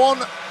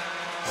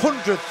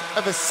 1/100th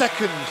of a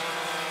second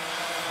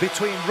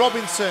between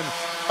Robinson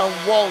and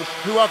Walsh,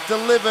 who have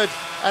delivered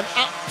an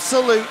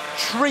absolute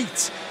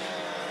treat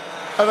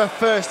of a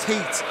first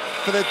heat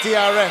for the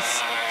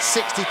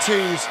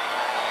DRS62s.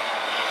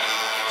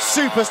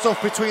 Super stuff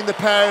between the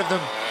pair of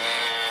them.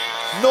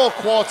 No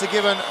quarter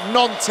given,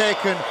 none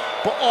taken,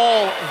 but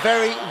all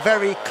very,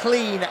 very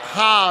clean,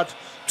 hard,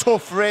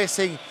 tough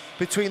racing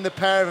between the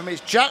pair of them.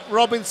 It's Jack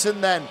Robinson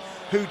then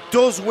who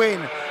does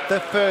win the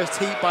first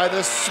heat by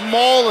the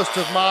smallest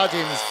of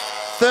margins.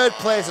 3rd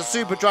place, a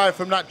super drive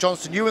from Nat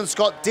Johnson. Ewan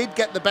Scott did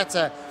get the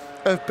better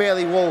of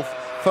Bailey Wolf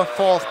for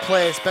 4th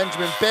place.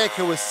 Benjamin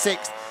Baker was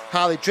 6th,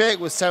 Harley Drake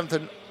was 7th,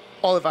 and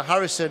Oliver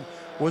Harrison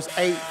was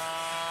 8th.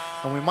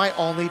 And we might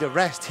all need a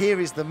rest. Here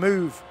is the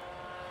move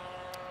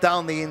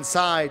down the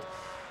inside.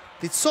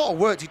 They'd sort of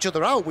worked each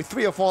other out with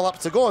 3 or 4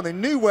 laps to go, and they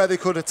knew where they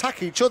could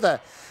attack each other.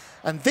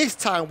 And this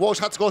time, Walsh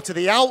had to go to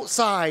the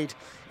outside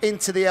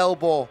into the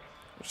elbow,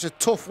 which is a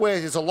tough way.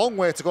 It's a long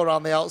way to go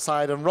around the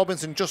outside, and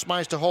Robinson just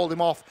managed to hold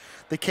him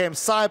off. They came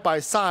side by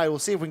side. We'll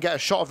see if we can get a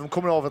shot of them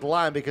coming over the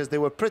line, because they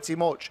were pretty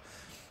much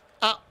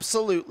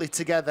absolutely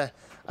together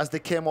as they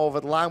came over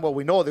the line. Well,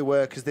 we know they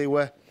were, because they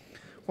were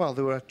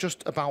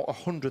just about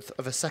 100th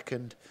of a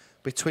second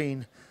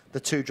between the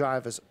two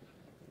drivers.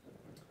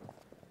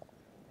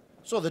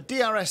 So the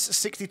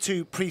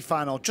DRS62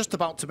 pre-final just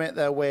about to make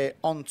their way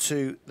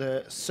onto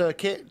the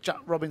circuit. Jack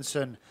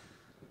Robinson,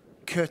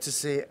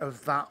 courtesy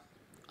of that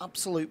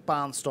absolute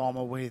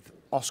barnstormer with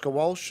Oscar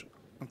Walsh.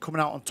 And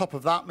coming out on top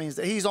of that means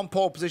that he's on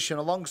pole position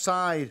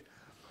alongside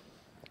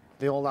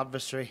the old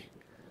adversary,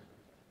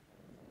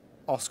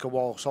 Oscar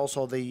Walsh.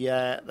 Also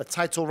the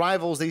title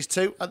rivals, these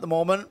two, at the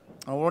moment.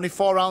 And we're only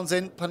 4 rounds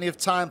in, plenty of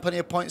time, plenty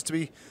of points to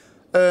be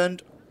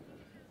earned.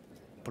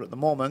 But at the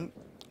moment,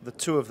 the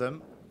two of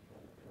them,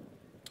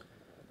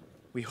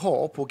 we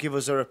hope, will give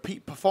us a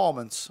repeat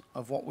performance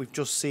of what we've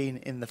just seen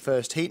in the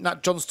first heat.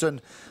 Nat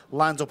Johnston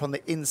lines up on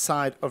the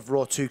inside of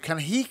row 2. Can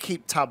he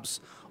keep tabs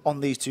on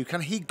these two?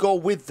 Can he go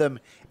with them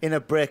in a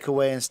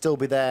breakaway and still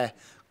be there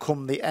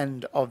come the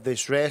end of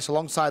this race?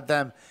 Alongside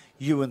them,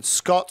 Ewan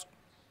Scott,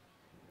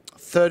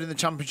 3rd in the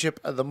championship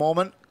at the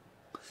moment.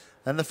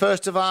 And the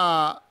first of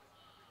our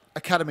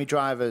academy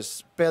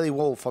drivers, Bailey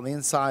Wolfe, on the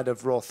inside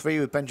of row 3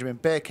 with Benjamin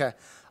Baker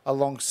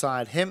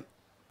alongside him.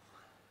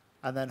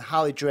 And then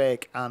Harley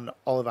Drake and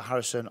Oliver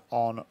Harrison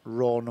on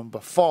row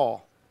number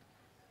 4.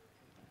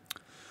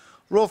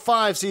 Row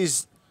 5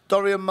 sees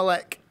Dorian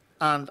Malek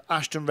and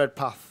Ashton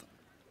Redpath.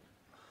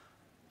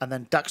 And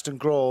then Daxton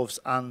Groves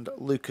and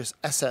Lucas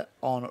Esser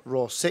on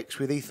row 6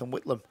 with Ethan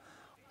Whitlam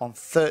on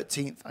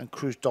 13th and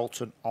Cruz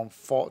Dalton on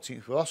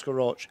 14th with Oscar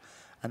Roach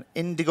and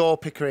Indigo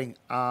Pickering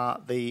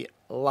are the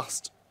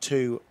last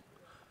 2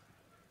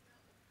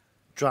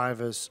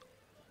 drivers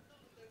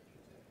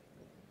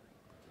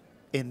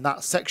in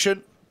that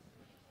section,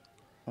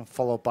 and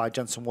followed by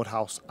Jensen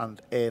Woodhouse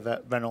and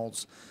Ava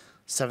Reynolds,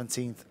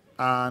 17th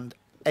and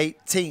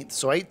 18th.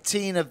 So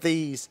 18 of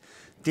these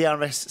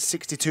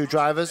DRS62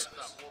 drivers.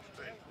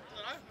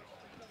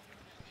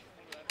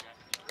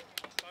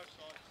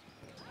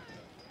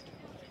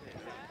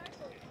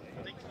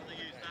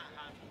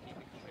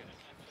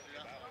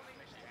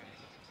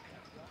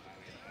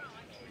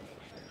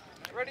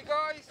 Ready,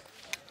 guys?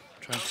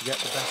 Trying to get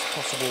the best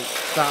possible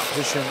start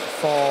position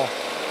for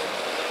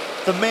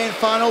the main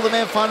final. The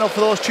main final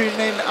for those tuning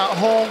in at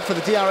home for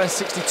the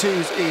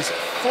DRS62s is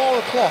 4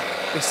 o'clock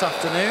this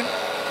afternoon.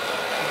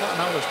 About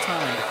an hour's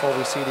time before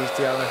we see these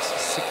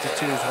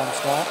DRS62s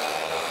once more.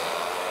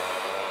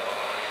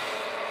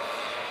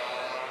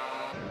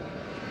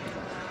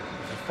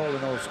 If you're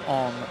following us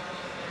on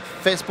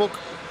Facebook,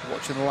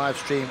 watching the live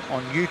stream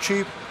on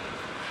YouTube,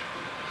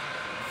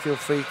 feel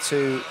free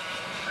to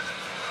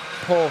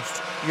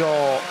post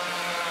your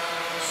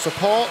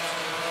support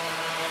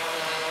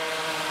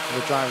for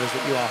the drivers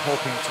that you are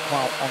hoping to come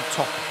out on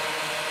top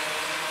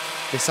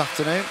this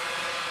afternoon.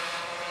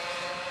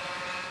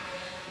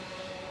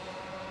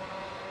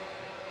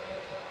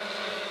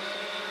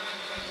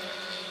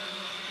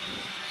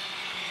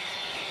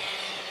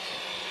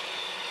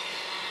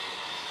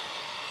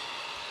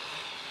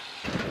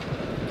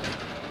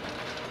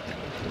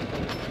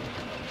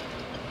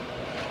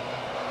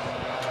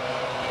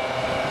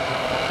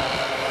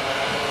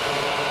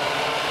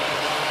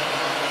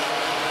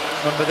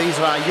 Remember, these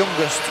are our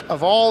youngest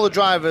of all the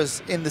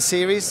drivers in the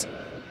series.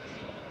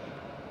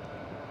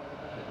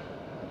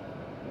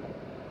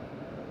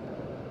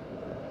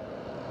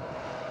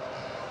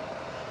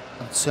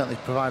 And certainly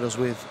provide us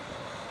with,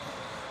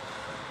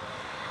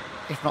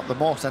 if not the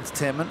most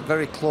entertainment,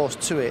 very close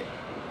to it,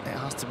 it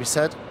has to be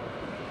said.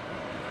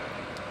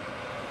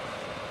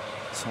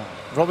 So,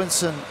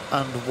 Robinson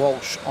and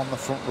Walsh on the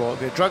front row. It'll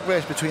be a drag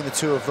race between the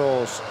two of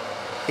those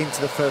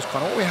into the first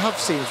corner. What we have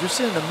seen is we've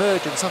seen an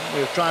emergence, haven't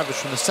we, of drivers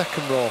from the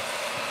second row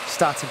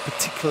starting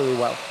particularly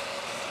well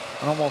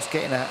and almost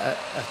getting a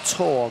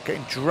tour,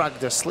 getting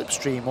dragged a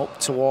slipstream up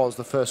towards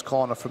the first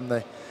corner from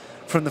the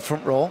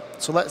front row.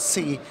 So let's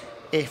see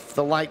if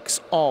the likes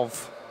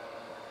of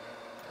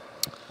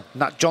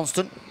Nat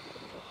Johnston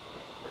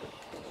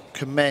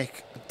can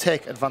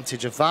take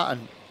advantage of that,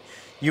 and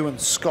Ewan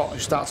Scott, who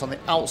starts on the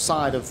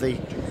outside of the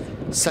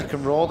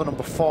second row, the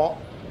number 4.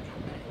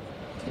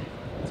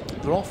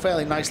 They're all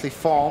fairly nicely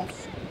formed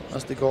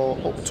as they go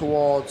up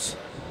towards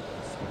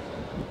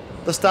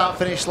the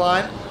start-finish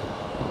line.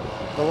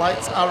 The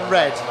lights are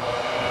red.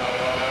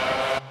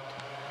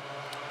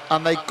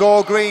 And they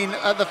go green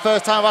at the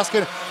first time of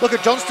asking. Look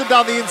at Johnston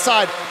down the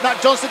inside. Nat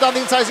Johnston down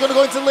the inside. He's going to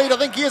go into the lead. I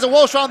think he is. A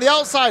Walsh around the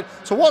outside.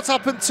 So what's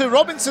happened to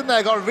Robinson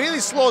there? Got a really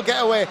slow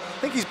getaway. I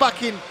think he's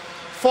back in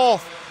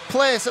 4th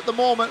place at the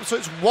moment, so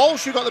it's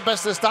Walsh who got the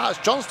best of the starts.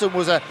 Johnston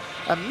was a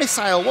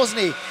missile,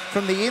 wasn't he,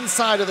 from the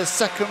inside of the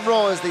second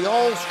row as they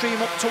all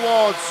stream up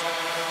towards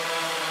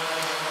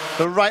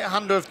the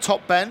right-hander of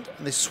Top Bend,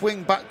 and they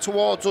swing back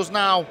towards us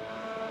now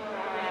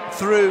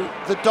through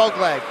the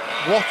dogleg.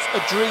 What a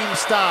dream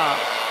start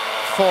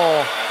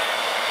for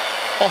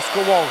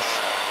Oscar Walsh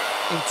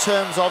in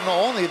terms of not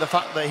only the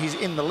fact that he's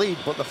in the lead,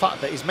 but the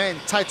fact that his main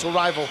title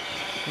rival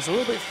is a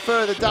little bit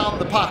further down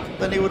the pack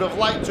than he would have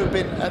liked to have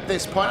been at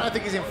this point. I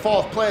think he's in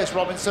 4th place,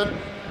 Robinson.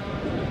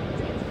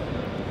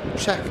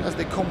 Check as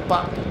they come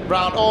back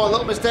round. Oh, a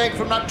little mistake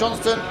from Nat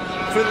Johnston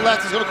through the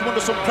left. He's going to come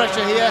under some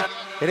pressure here.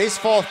 It is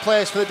 4th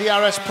place for the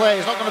DRS play.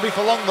 It's not going to be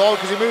for long though,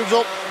 because he moves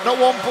up, not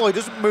one point,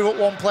 he doesn't move up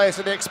 1 place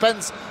at the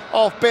expense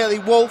of Bailey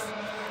Wolfe,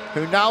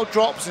 who now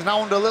drops, is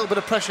now under a little bit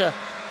of pressure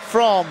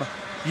from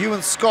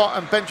Ewan Scott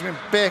and Benjamin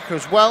Baker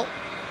as well.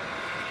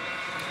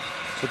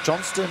 So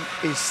Johnston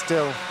is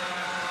still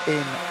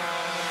in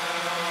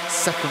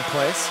 2nd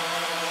place.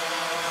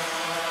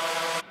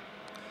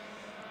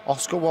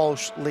 Oscar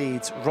Walsh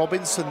leads.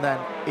 Robinson then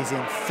is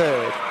in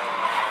 3rd.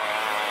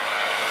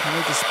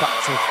 Can he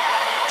dispatch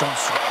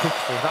Johnston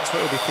quickly? That's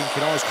what he'll be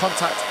thinking. Always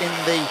contact in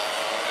the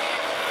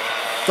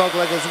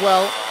dogleg as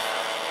well.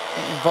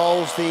 It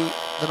involves the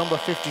number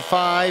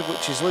 55,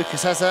 which is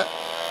Lucas Hezzer,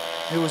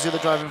 who was the other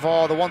driver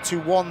involved. The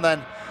 1-2-1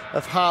 then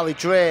of Harley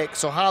Drake.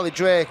 So Harley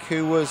Drake,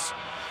 who was,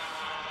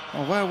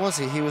 well, where was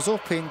he? He was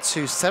up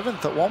into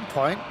 7th at one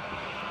point.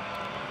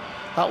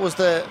 That was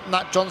the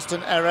Nat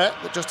Johnston error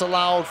that just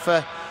allowed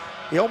for,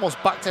 he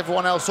almost backed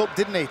everyone else up,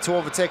 didn't he, to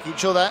overtake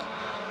each other.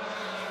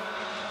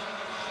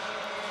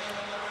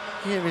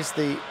 Here is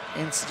the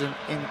incident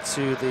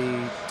into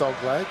the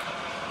dogleg.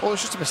 Oh,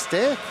 it's just a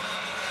mistake.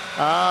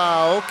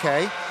 Ah,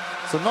 okay.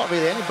 So not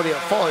really anybody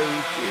at fault.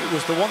 It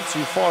was the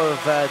 1-2-4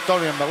 of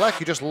Dorian Malek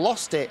who just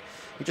lost it.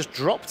 He just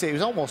dropped it. He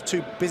was almost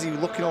too busy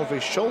looking over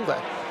his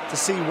shoulder to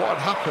see what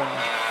had happened,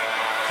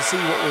 to see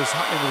what was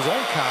happening with his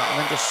own car, and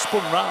then just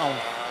spun round.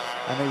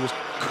 And he was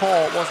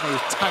caught, wasn't he? He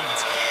was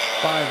tagged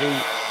by the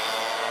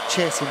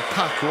chasing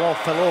pack, who all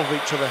fell over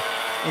each other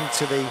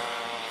into the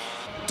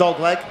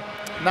dogleg.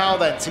 Now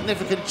then,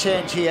 significant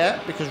change here,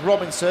 because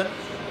Robinson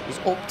is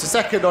up to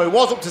 2nd, or he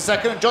was up to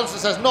 2nd, and Johnston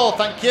says, no,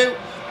 thank you,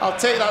 I'll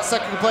take that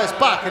 2nd place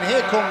back. And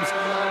here comes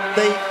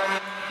the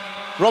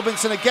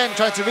Robinson again,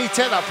 trying to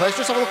retake that place.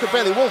 Just have a look at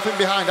Bailey Wolfe in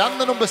behind, and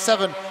the number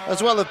 7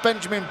 as well of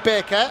Benjamin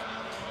Baker.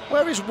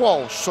 Where is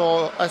Walsh?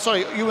 So,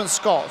 sorry, Ewan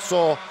Scott.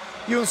 So,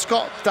 Ewan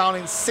Scott down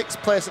in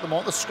 6th place at the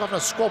moment. They're having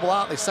a squabble,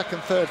 aren't they? 2nd,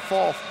 3rd,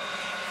 4th,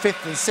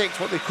 5th and 6th.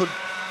 What they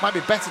might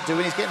be better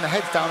doing is getting their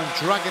heads down and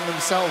dragging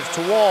themselves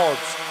towards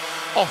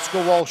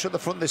Oscar Walsh at the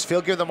front of this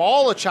field, giving them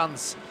all a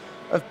chance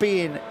of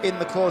being in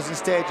the closing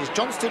stages.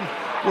 Johnston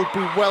would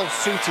be well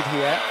suited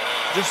here,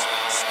 just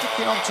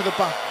sticking onto the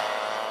back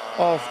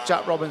of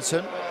Jack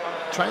Robinson,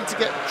 trying to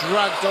get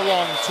dragged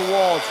along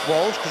towards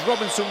Walsh, because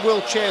Robinson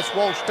will chase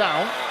Walsh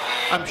down,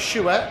 I'm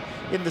sure,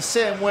 in the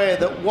same way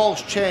that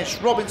Walsh chased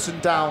Robinson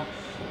down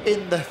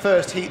in the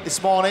first heat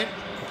this morning.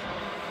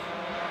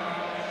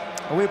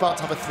 Are we about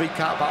to have a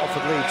 3-car battle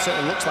for the lead?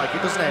 Certainly looks like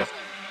it, doesn't it?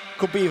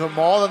 Could be even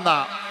more than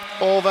that.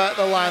 Over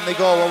the line they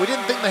go. Well, we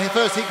didn't think the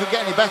first heat could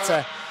get any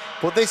better,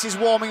 but this is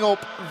warming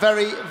up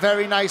very,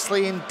 very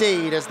nicely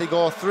indeed as they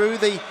go through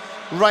the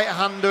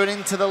right-hander and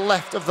into the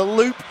left of the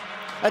loop.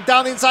 And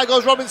down the inside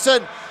goes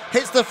Robinson.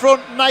 Hits the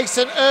front nice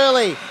and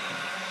early.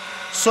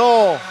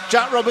 So,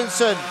 Jack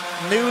Robinson,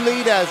 new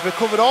leader, has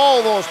recovered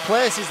all those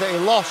places that he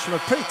lost from a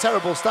pretty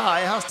terrible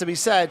start, it has to be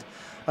said.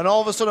 And all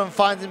of a sudden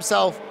finds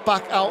himself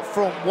back out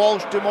front.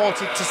 Walsh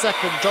demoted to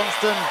 2nd.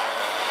 Johnston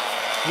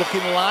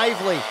looking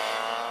lively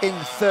in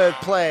 3rd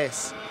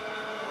place.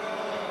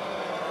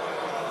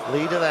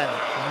 Leader then,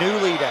 new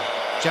leader,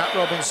 Jack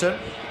Robinson.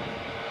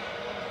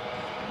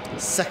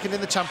 2nd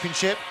in the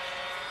championship.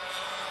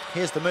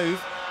 Here's the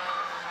move.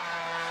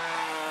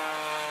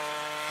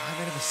 I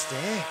made a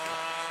mistake.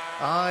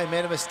 I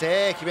made a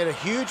mistake. He made a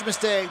huge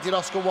mistake, did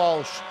Oscar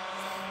Walsh.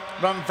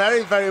 Ran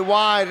very, very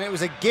wide, and it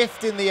was a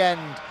gift in the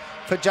end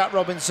for Jack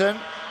Robinson.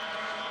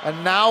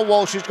 And now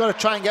Walsh is going to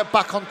try and get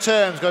back on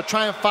terms, going to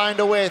try and find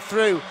a way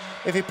through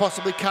if he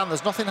possibly can.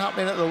 There's nothing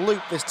happening at the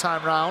loop this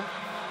time round.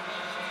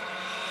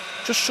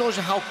 Just shows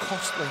you how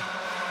costly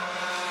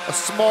a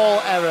small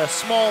error,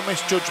 small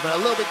misjudgment, a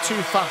little bit too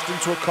fast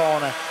into a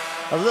corner,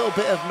 a little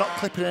bit of not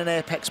clipping an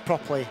apex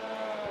properly.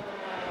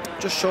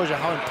 Just shows you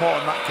how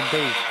important that can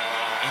be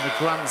in the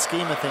grand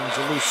scheme of things.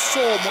 You lose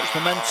so much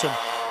momentum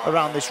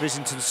around this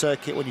Rissington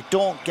circuit when you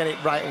don't get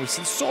it right. And we've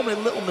seen so many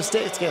little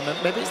mistakes again.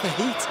 Maybe it's the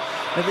heat,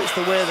 maybe it's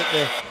the way that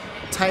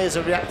the tyres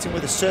are reacting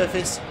with the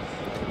surface.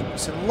 We've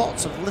seen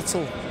lots of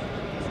little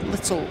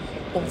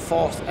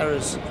unforced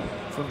errors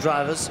from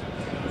drivers.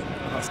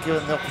 And that's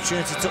given the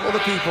opportunity to other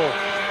people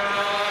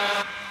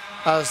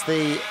as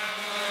the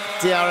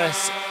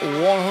DRS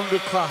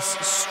 100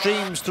 class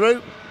streams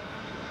through.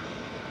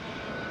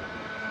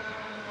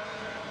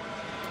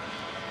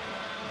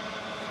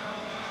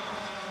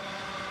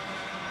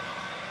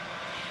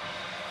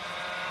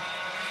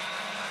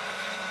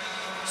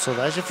 So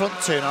there's your front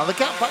two. Now the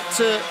gap back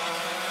to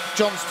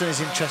Johnston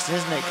is interesting,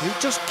 isn't it? Because he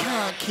just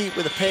can't keep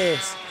with the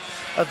pace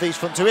of these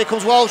front two. Here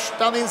comes Walsh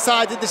down the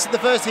inside. Did this in the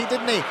first heat,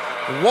 didn't he?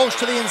 Walsh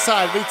to the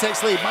inside,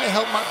 retakes lead. Might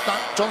help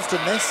Matt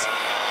Johnston this.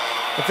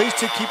 If these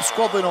two keep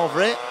squabbling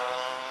over it,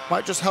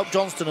 might just help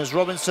Johnston as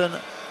Robinson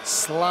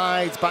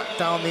slides back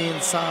down the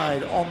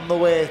inside on the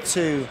way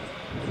to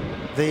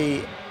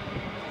the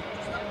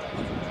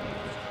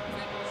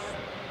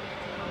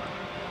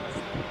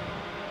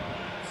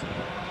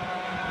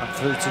and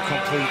through to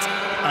complete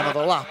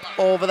another lap.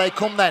 Over they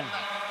come then.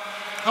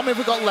 How many have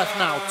we got left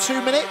now?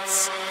 2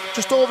 minutes?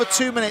 Just over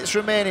 2 minutes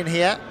remaining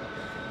here.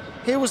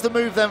 Here was the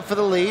move then for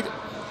the lead.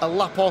 A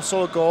lap or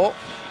so ago.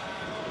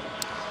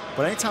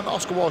 But anytime that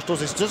Oscar Walsh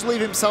does this, does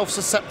leave himself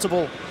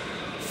susceptible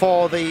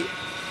for the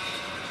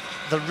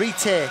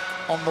retake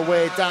on the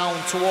way down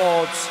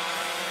towards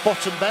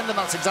bottom bend, and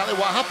that's exactly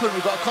what happened.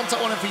 We've got a contact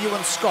warning for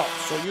Ewan Scott.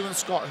 So Ewan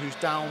Scott, who's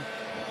down,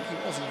 he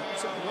was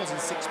in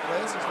 6th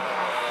place. He's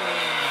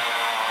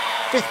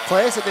 5th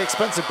place at the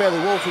expense of Bailey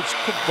Wolf, which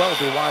could well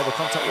be why the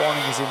contact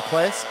warning is in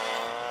place.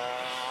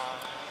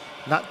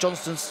 Nat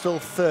Johnston's still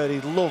 3rd.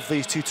 He'd love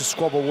these two to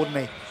squabble, wouldn't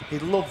he?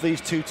 He'd love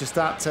these two to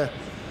start to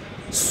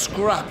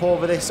scrap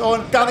over this. Oh,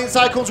 and down the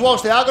inside comes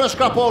Walsh. They are going to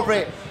scrap over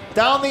it.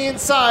 Down the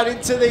inside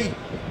into the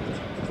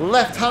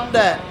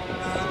left-hander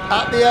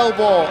at the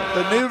elbow.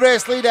 The new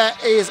race leader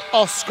is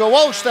Oscar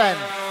Walsh then.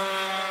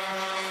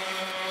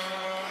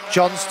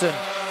 Johnston.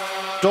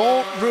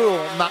 Don't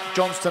rule Nat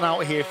Johnston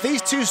out here. If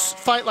these two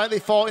fight like they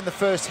fought in the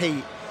first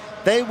heat,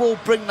 they will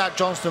bring Nat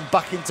Johnston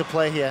back into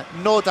play here.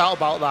 No doubt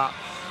about that.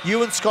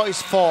 Ewan Scott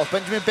is 4th.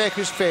 Benjamin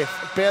Baker is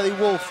 5th. Bailey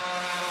Wolf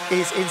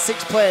is in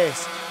 6th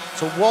place.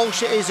 So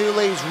Walsh it is who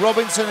leads.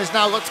 Robinson has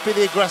now got to be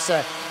the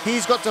aggressor.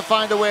 He's got to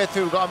find a way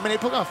through. We've got a minute,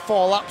 probably got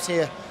 4 laps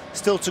here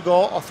still to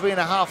go, or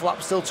 3.5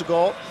 laps still to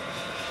go.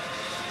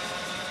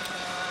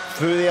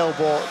 Through the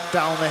elbow,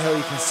 down the hill.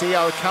 You can see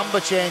how the camber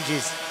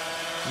changes.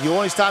 You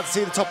only start to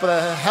see the top of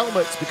the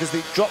helmets because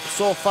it drops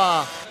so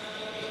far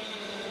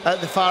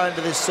at the far end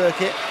of this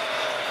circuit.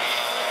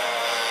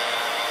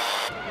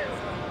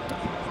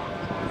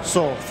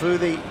 So through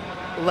the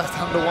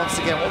left-hander once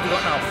again. What have we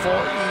got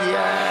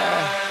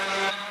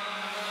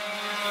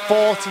now?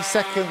 40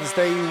 seconds.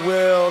 They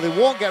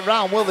won't get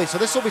round, will they? So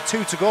this will be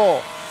 2 to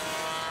go.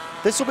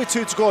 This will be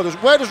 2 to go.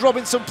 Where does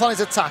Robinson plan his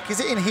attack? Is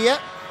it in here?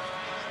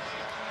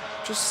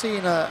 Just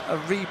seeing a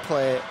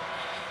replay.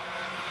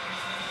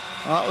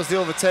 Oh, that was the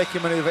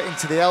overtaking manoeuvre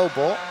into the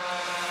elbow.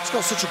 He's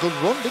got such a good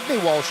run, didn't he,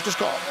 Walsh? He just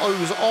got, he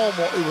was all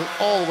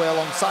the way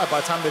alongside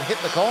by the time they'd hit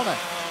the corner.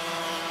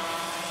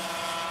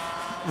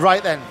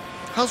 Right then,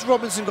 has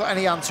Robinson got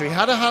any answer? He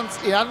had an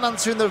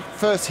answer in the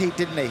first heat,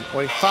 didn't he?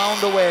 Or he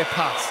found a way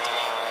past.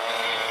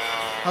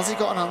 Has he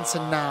got an answer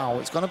now?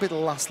 It's going to be the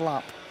last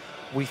lap,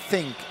 we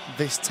think,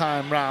 this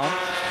time round.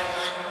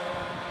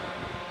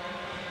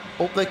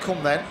 Up they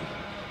come then.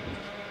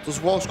 Does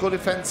Walsh go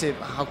defensive?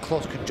 How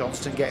close can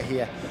Johnston get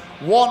here?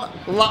 1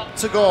 lap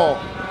to go.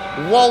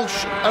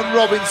 Walsh and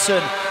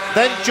Robinson.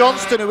 Then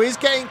Johnston, who is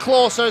getting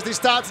closer as they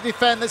start to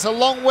defend. It's a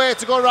long way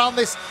to go around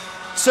this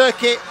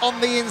circuit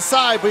on the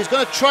inside, but he's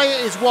going to try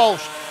it, is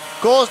Walsh.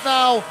 Goes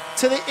now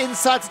to the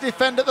inside to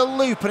defend at the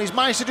loop, and he's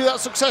managed to do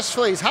that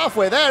successfully. He's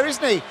halfway there,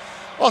 isn't he?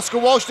 Oscar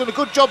Walsh done a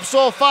good job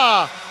so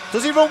far.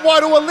 Does he run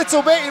wide? Oh, a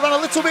little bit. He ran a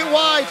little bit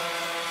wide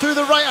through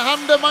the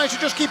right-hander. Managed to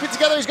just keep it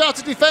together. He's got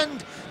to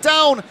defend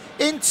down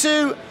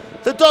into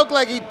the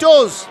dogleg. He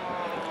does.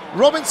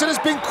 Robinson has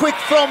been quick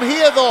from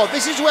here, though.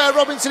 This is where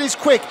Robinson is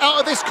quick, out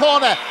of this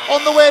corner,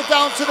 on the way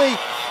down to the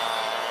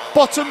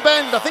bottom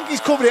bend. I think he's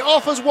covered it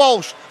off as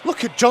Walsh.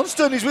 Look at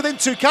Johnston, he's within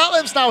 2 kart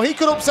lengths now. He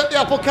could upset the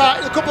apple cart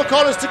in a couple of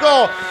corners to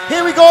go.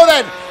 Here we go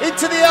then,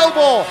 into the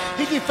elbow.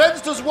 He defends,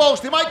 does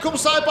Walsh. They might come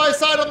side by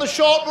side on the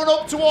short run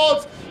up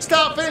towards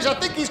start finish. I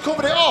think he's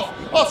covered it off.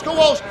 Oscar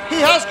Walsh, he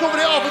has covered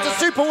it off. It's a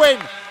super win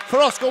for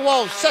Oscar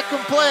Walsh.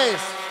 2nd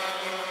place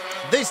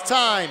this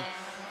time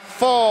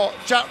for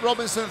Jack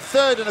Robinson.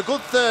 3rd, and a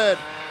good 3rd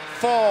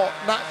for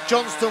Nat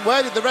Johnston.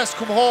 Where did the rest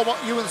come home?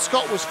 Ewan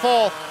Scott was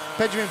 4th.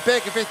 Benjamin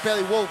Baker 5th,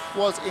 Bailey Wolf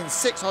was in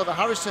 6th, Oliver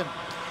Harrison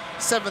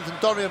 7th, and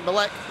Dorian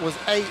Malek was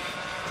 8th.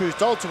 Cruz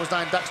Dalton was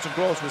 9th, Daxton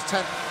Gross was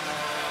 10th.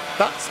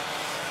 That's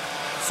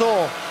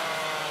so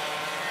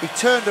he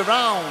turned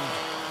around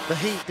the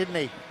heat, didn't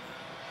he?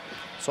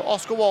 So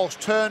Oscar Walsh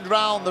turned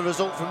around the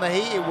result from the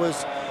heat. It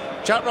was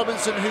Jack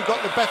Robinson who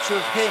got the better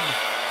of him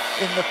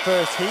in the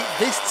first heat.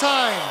 This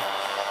time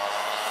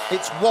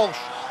it's Walsh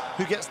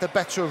who gets the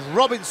better of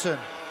Robinson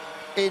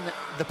in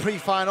the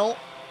pre-final.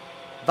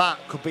 That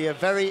could be a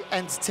very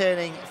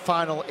entertaining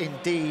final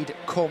indeed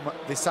come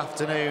this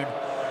afternoon.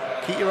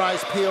 Keep your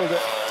eyes peeled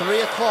at 4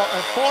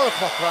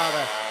 o'clock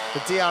rather. The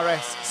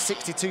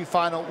DRS62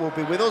 final will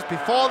be with us.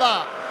 Before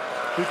that,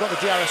 we've got the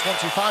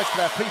DRS125s for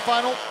their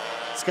pre-final,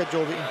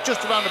 scheduled in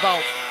just around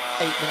about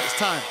 8 minutes'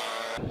 time.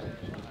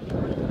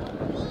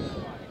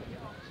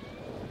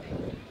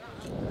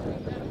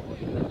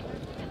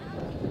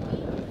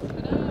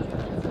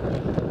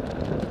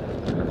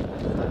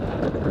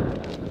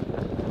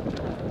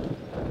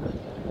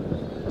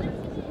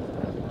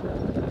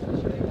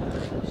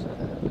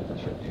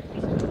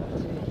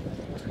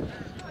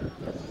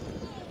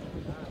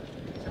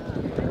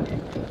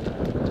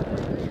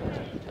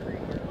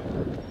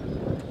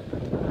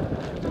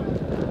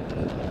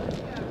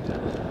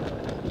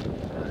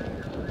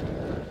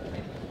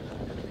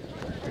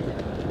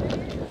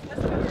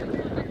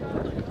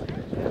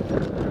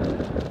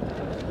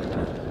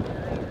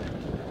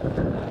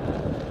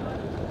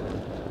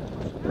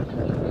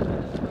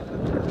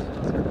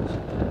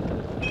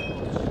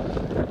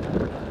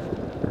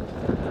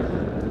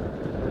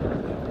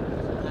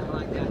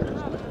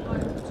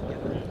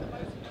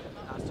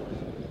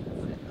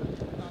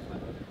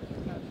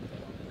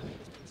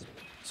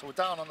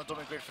 down on the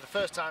dummy grid for the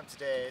first time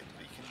today,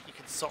 you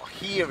can sort of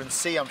hear and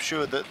see, I'm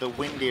sure, that the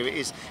wind here, it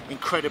is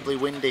incredibly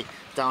windy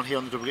down here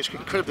on the dummy grid. It's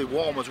incredibly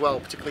warm as well,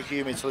 particularly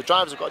humid. So the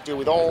drivers have got to deal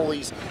with all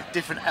these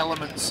different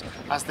elements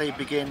as they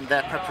begin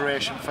their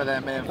preparation for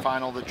their main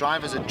final. The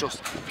drivers are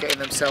just getting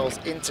themselves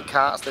into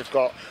karts. They've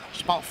got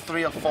just about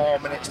 3 or 4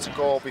 minutes to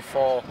go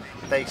before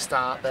they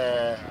start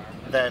their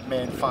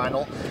main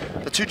final.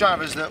 The two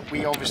drivers that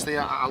we obviously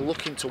are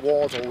looking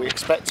towards, or we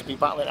expect to be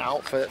battling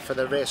out for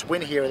the race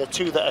win here, are the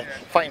two that are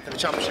fighting for the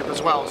championship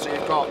as well. So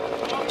you've got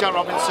Jack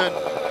Robinson,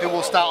 who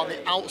will start on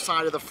the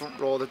outside of the front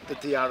row, the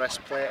DRS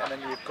plate, and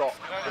then you've got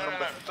the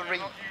number 3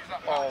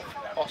 of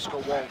Oscar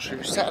Walsh,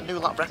 who set a new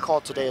lap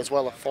record today as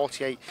well, of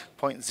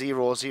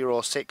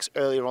 48.006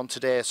 earlier on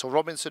today. So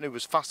Robinson, who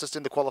was fastest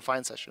in the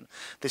qualifying session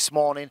this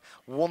morning,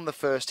 won the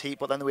first heat,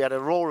 but then we had a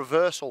role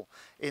reversal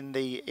in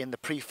the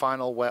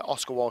pre-final where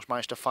Oscar Walsh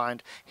managed to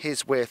find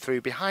his way through.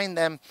 Behind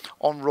them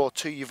on row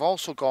 2, you've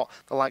also got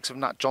the likes of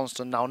Nat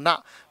Johnston. Now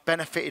Nat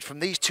benefited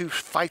from these two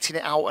fighting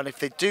it out, and if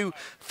they do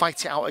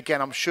fight it out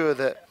again, I'm sure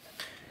that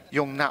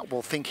young Nat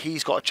will think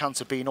he's got a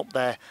chance of being up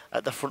there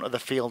at the front of the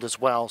field as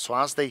well. So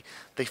as they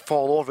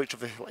fall over each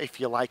other, if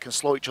you like, and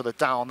slow each other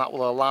down, that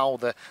will allow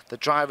the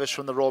drivers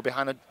from the row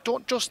behind. And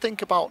don't just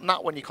think about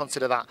Nat when you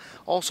consider that.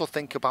 Also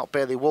think about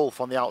Bailey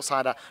Wolf on the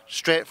outside,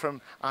 straight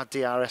from our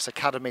DRS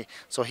Academy.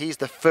 So he's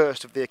the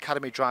first of the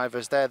Academy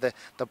drivers. They're the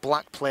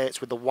black plates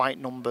with the white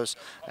numbers.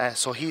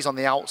 So he's on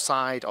the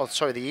outside, or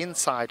sorry, the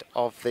inside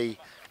of the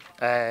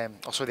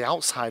the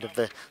outside of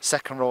the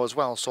second row as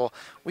well. So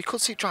we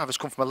could see drivers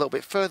come from a little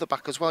bit further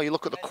back as well. You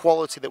look at the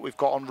quality that we've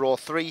got on row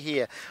 3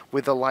 here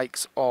with the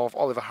likes of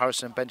Oliver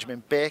Harrison and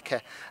Benjamin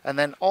Baker, and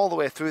then all the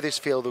way through this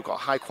field we've got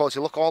high quality.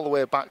 Look all the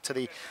way back to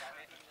the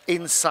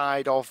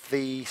inside of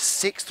the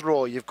 6th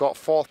row. You've got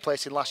 4th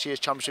place in last year's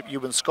championship,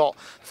 Ewan Scott,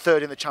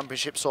 3rd in the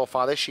championship so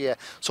far this year.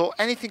 So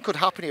anything could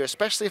happen here,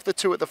 especially if the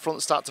two at the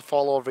front start to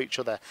fall over each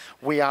other.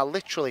 We are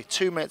literally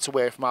 2 minutes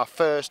away from our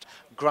first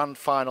grand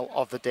final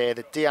of the day,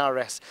 the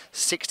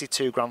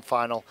DRS62 grand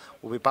final.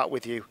 We'll be back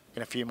with you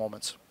in a few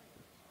moments.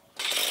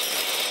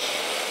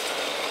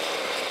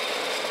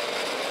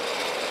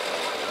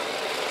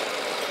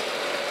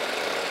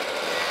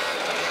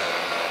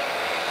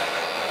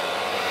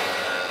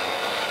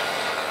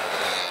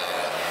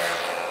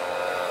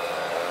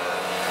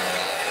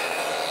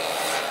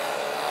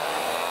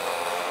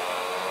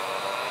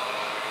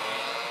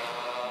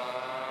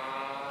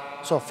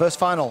 So first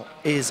final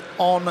is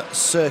on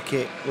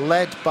circuit,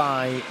 led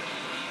by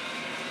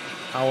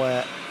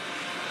our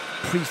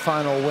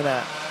pre-final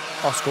winner,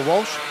 Oscar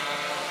Walsh.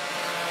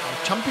 Our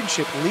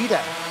championship leader,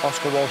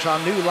 Oscar Walsh. Our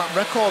new lap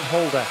record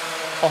holder,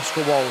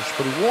 Oscar Walsh.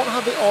 But he won't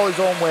have it all his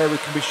own way, we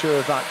can be sure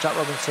of that. Jack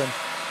Robinson,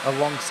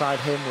 alongside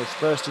him, was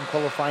first in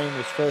qualifying,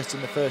 was first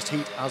in the first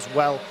heat as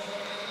well.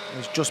 He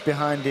was just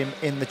behind him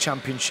in the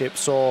championship.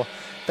 So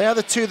they are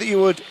the two that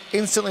you would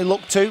instantly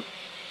look to.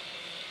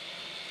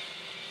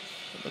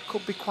 There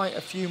could be quite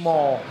a few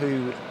more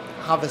who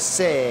have a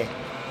say.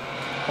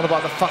 What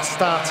about the fast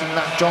starting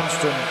Nat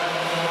Johnston,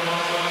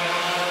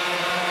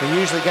 who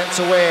usually gets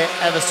away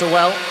ever so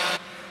well?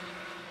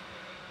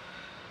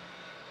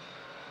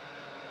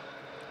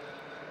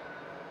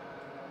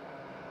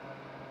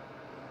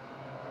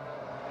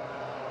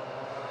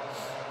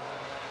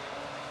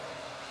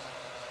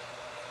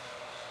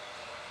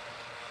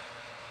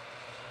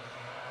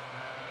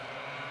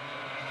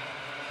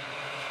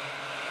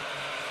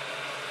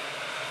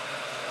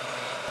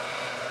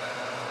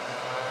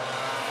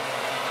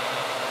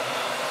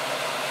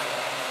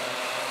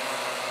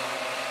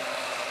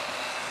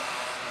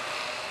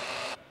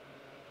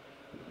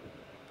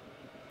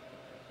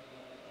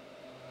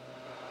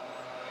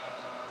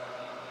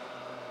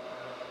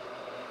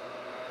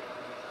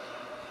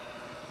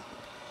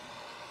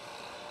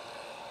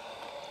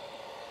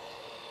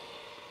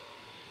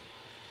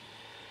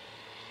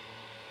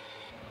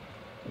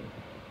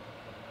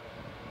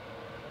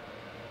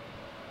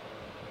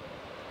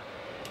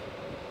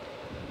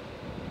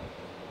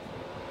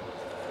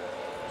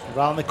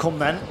 Round they come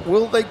then.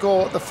 Will they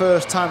go at the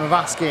first time of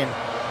asking?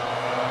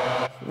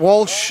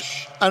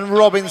 Walsh and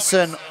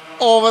Robinson,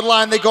 over the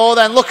line they go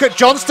then. Look at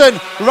Johnston,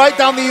 right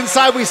down the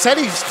inside. We said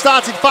he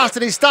started fast,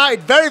 and he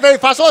started very, very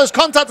fast. Oh, there's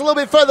contact a little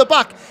bit further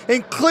back,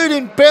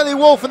 including Bailey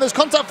Wolf, and there's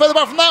contact further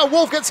back from that, and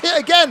Wolf gets hit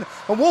again,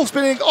 and Wolf's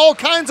been in all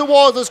kinds of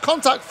wars. There's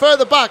contact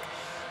further back.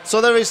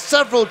 So there is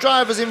several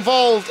drivers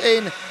involved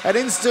in an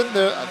incident.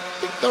 I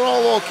think they're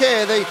all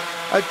okay. They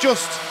are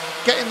just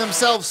getting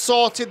themselves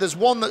sorted. There's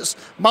one that's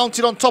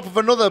mounted on top of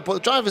another, but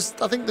the drivers,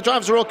 I think the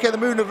drivers are okay. They're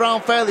moving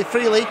around fairly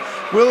freely.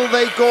 Will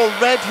they go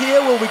red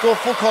here? Will we go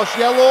full course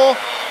yellow?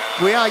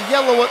 We are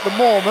yellow at the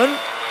moment.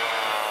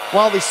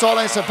 While they sort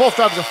out, so both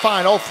drivers are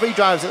fine. All 3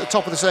 drivers at the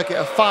top of the circuit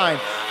are fine.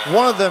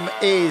 One of them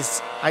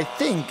is, I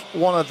think,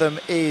 one of them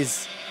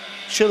is,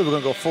 surely we're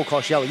going to go full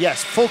course yellow.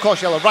 Yes, full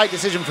course yellow, right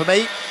decision for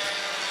me.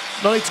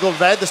 No need to go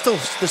red.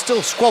 They're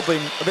still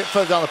squabbling a bit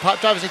further down the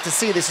path. Drivers need to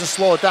see this and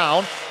slow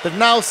down. They've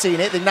now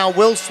seen it. They now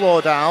will slow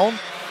down.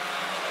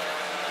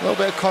 A little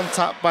bit of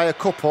contact by a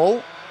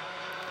couple.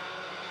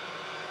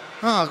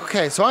 Ah,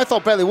 okay, so I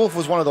thought Bailey Wolf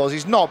was one of those.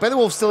 He's not. Bailey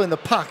Wolf's still in the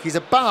pack. He's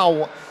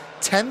about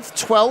 10th,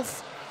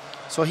 12th.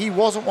 So he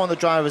wasn't one of the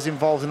drivers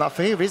involved in that.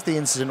 For here is the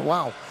incident.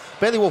 Wow.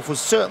 Bailey Wolf was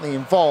certainly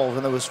involved,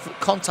 and there was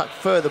contact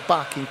further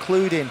back,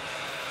 including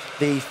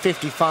the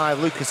 55.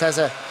 Lucas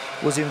Eze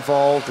was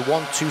involved. The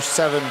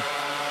 127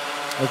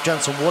 of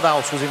Jensen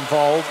Woodhouse was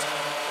involved.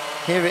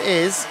 Here it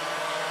is.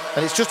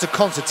 And it's just a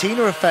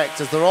concertina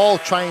effect as they're all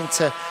trying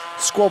to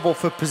squabble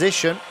for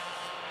position.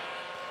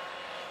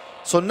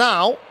 So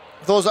now,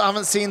 those that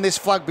haven't seen this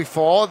flag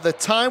before, the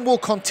time will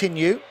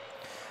continue.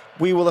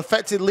 We will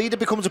effectively, leader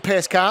becomes a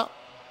pace car.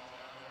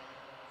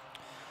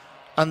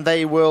 And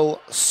they will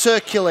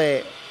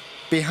circulate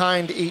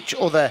behind each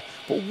other.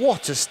 But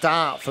what a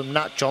start from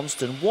Nat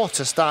Johnston. What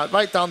a start,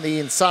 right down the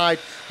inside.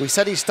 We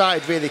said he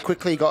started really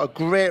quickly. He got a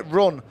great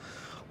run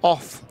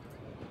off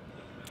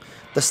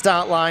the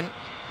start line.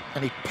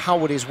 And he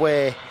powered his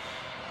way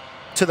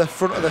to the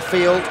front of the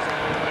field.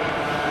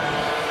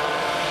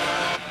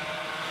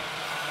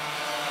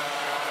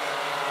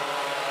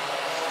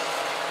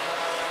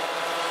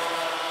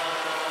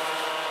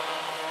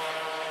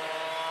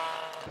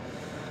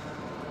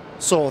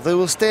 So they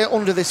will stay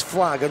under this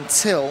flag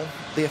until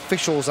the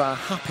officials are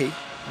happy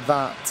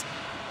that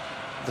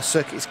the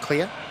circuit is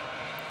clear.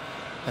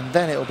 And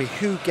then it'll be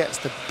who gets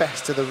the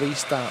best of the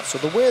restart. So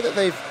the way that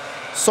they've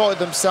sorted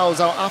themselves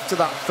out after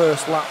that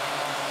first lap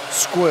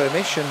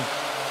skirmish and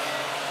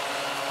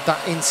that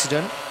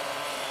incident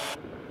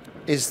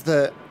is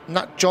that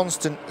Nat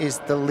Johnston is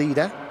the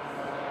leader.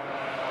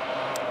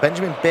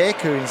 Benjamin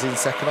Baker is in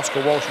second,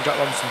 Oscar Walsh and Jack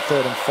Robinson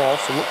third and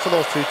fourth. So look for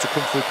those two to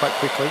come through quite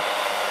quickly.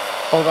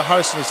 Oliver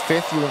Harrison is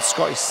fifth, Ewan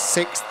Scott is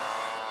sixth,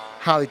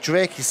 Harley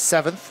Drake is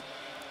seventh,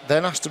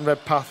 then Aston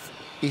Redpath,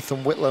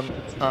 Ethan Whitlam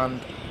and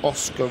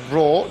Oscar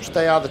Roach.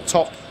 They are the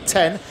top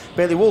 10.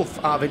 Bailey Wolf,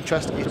 out of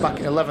interest, is back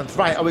in 11th.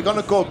 Right, are we going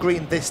to go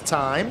green this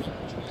time?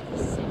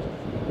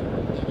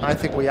 I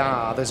think we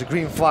are. There's a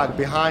green flag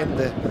behind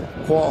the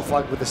quarter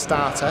flag with the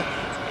starter.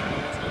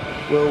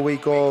 Will we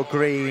go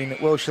green?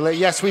 Will she?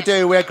 Yes, we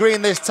do. We're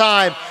green this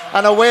time.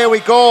 And away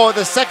we go.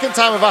 The second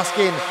time of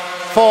asking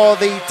for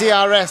the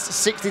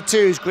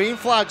DRS62s. Green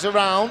flags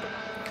around.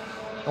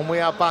 And we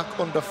are back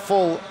under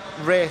full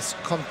race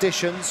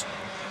conditions.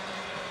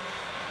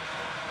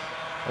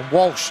 And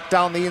Walsh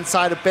down the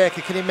inside of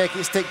Baker. Can he make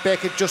it stick?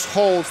 Baker just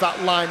holds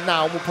that line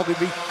now. We'll probably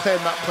reclaim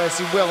that place.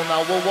 He will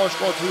now. Will Walsh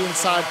go to the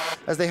inside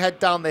as they head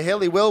down the hill?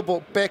 He will,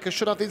 but Baker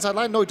should have the inside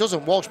line. No, he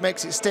doesn't. Walsh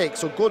makes it stick.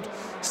 So good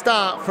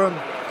start from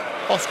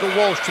Oscar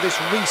Walsh to this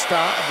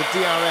restart of the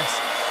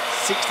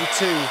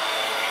DRS62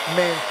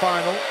 main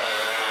final.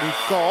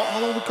 We've got,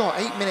 how long have we got?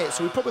 8 minutes.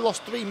 So we probably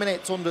lost 3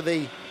 minutes under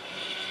the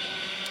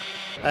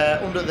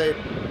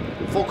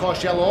full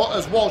course yellow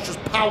as Walsh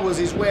just powers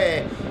his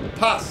way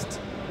past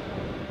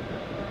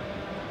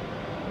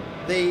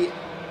the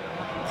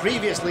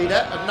previous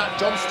leader of Nat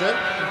Johnston.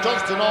 And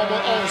Johnston all of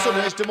a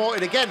sudden is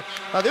demoted again.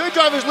 Now the only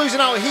driver who's losing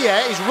out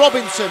here is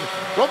Robinson.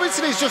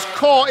 Robinson is just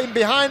caught in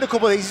behind a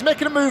couple of these. He's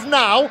making a move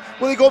now.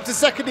 Will he go up to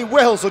second? He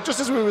will. So just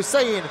as we were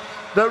saying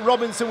that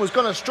Robinson was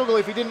going to struggle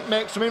if he didn't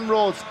make some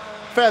inroads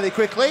fairly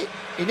quickly,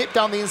 he nipped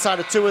down the inside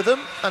of two of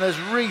them and has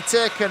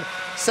retaken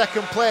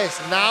second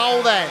place.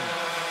 Now then,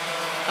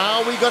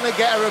 are we going to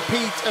get a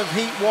repeat of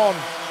Heat 1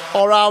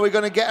 or are we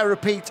going to get a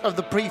repeat of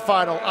the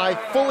pre-final? I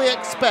fully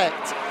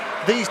expect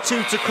these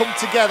two to come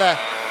together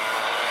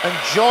and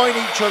join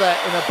each other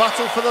in a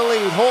battle for the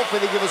lead.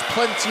 Hopefully they give us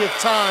plenty of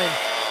time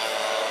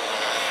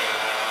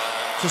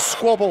to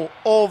squabble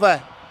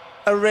over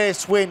a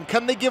race win.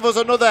 Can they give us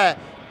another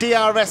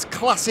DRS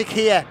classic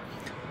here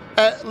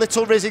at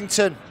Little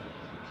Rissington?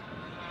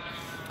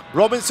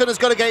 Robinson has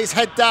got to get his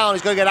head down.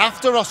 He's got to get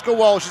after Oscar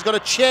Walsh. He's got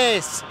to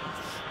chase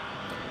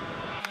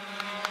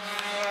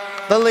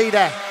the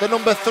leader, the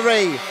number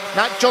 3.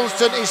 Nat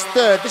Johnston is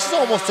third. This is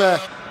almost a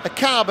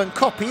carbon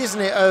copy, isn't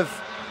it, of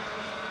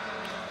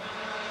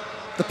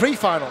the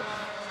pre-final.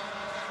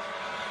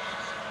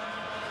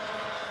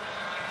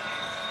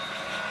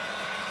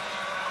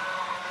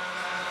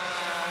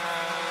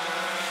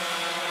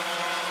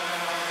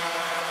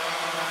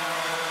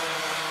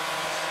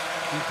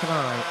 Keep an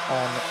eye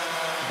on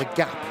the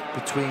gap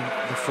between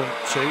the front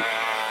two.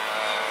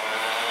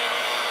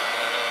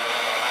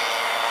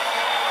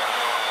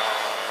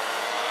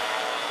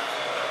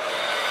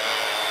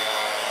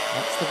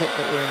 That's the bit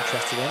that we're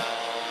interested in.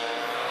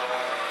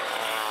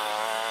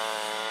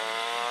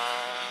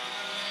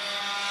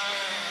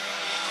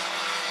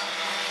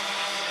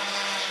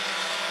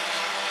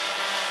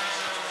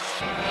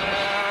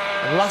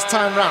 And last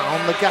time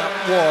round, the gap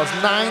was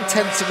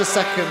 9/10 of a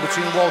second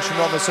between Walsh and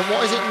Robinson.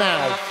 What is it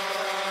now?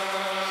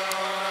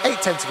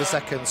 8/10 of a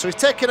second. So he's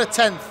taken a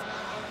 10th.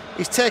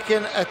 He's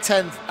taken a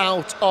 10th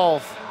out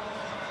of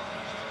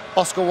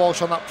Oscar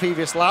Walsh on that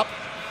previous lap.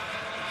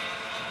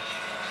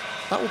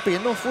 That would be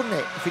enough, wouldn't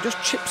it? If he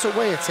just chips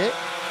away at it,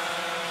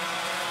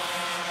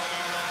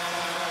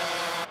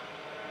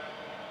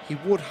 he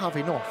would have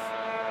enough.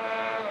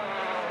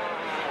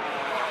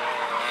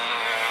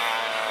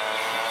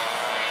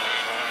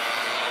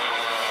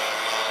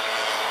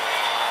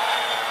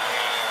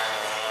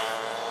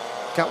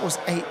 Gap was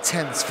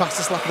 8/10.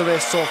 Fastest lap of the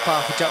race so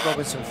far for Jack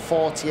Robinson,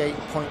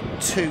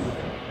 48.2.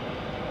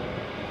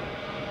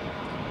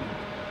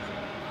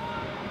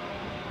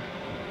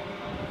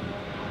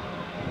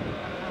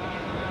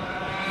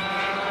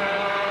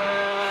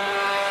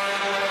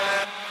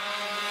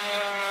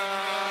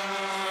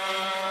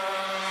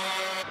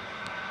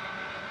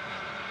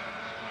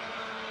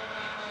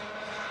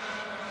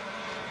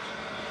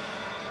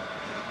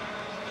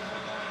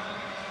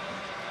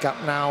 Gap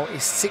now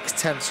is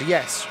 6/10, so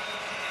yes,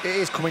 it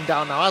is coming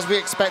down now. As we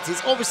expect,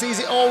 it's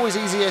obviously always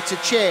easier to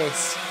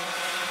chase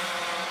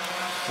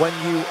when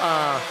you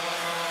are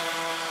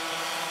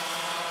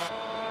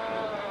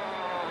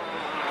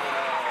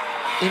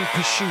in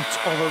pursuit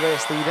of a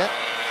race leader.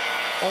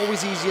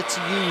 Always easier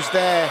to use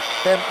them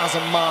as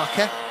a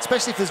marker,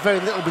 especially if there's very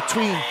little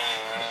between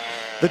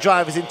the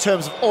drivers in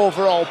terms of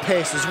overall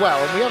pace as well.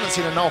 And we haven't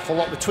seen an awful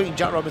lot between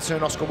Jack Robinson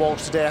and Oscar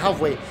Walsh today, have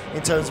we,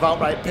 in terms of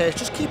outright pace?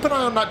 Just keep an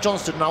eye on that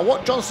Johnston. Now,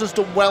 what Johnston's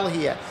done well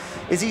here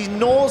is he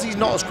knows he's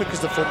not as quick as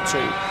the front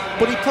two,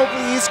 but he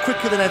probably is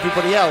quicker than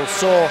everybody else.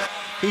 So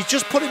he's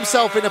just put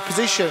himself in a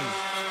position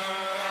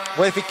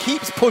where if he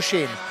keeps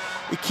pushing,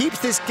 he keeps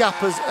this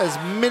gap as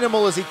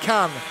minimal as he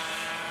can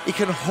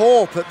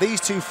hope that these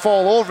two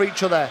fall over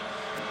each other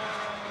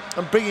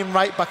and bring him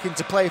right back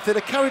into play. If they'd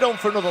have carried on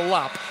for another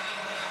lap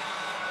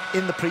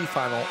in the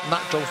pre-final,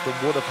 Matt Johnston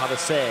would have had a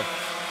say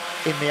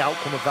in the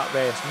outcome of that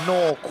race.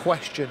 No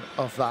question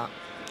of that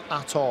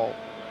at all.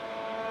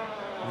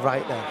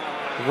 Right then,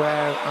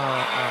 where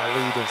are our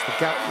leaders? The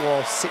gap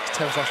was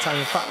 6/10 last time.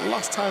 In fact,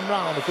 last time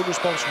round, a good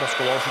response from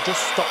Oscar Walsh. He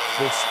just stopped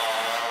the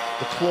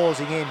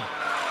closing in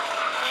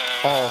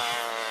of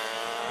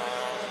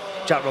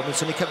Jack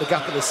Robinson. He kept the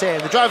gap at the same.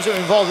 The drivers that were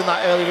involved in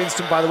that earlier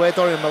instant, by the way,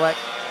 Dorian Malek,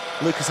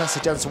 Lucas Hesse,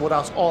 Jensen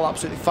Woodhouse, all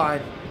absolutely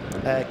fine.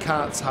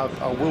 Karts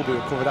will be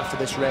recovered after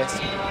this race.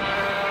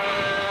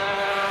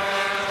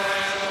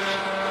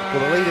 Well,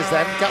 the leaders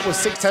then, gap was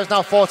 6/10,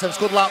 now 4/10.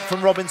 Good lap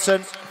from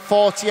Robinson.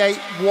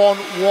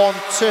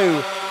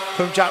 48.112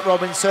 from Jack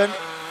Robinson.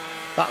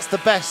 That's the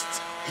best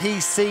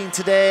he's seen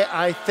today,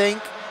 I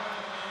think.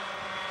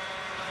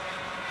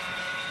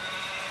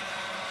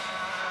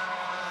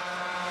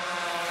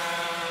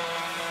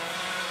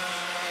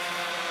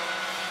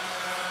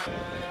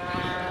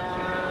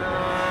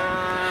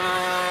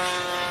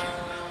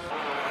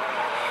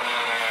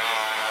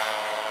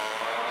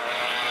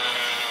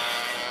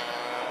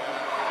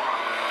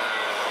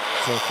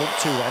 So front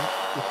two then,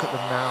 look at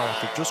them now.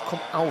 They've just come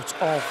out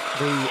of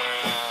the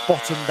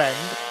bottom bend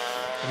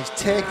and he's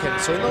taken,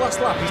 so in the last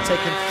lap, he's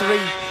taken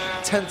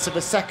 0.3 of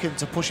a second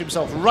to push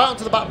himself right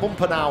onto the back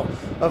bumper now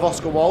of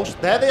Oscar Walsh.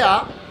 There they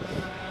are.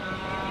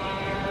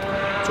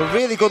 So a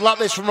really good lap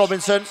this from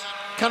Robinson.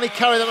 Can he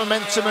carry that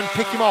momentum and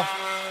pick him off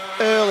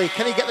early?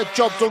 Can he get the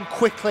job done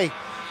quickly?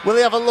 Will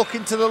he have a look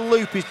into the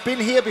loop? He's been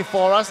here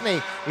before, hasn't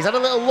he? He's had a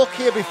little look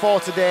here before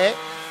today.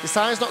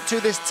 Decides not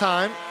to this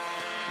time.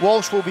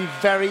 Walsh will be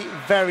very,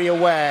 very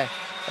aware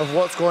of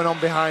what's going on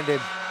behind him.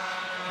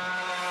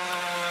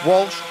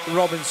 Walsh,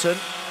 Robinson.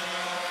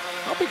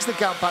 How big's the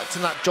gap back to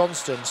Nat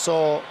Johnston?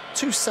 So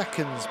 2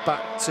 seconds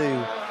back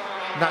to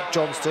Nat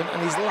Johnston,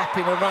 and he's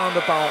lapping around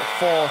about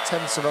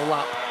 0.4 of a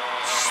lap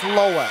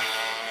slower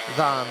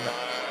than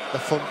the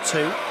front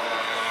two.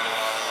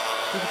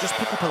 He could just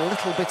pick up a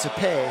little bit of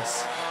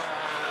pace,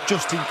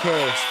 just in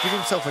case, give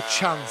himself a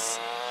chance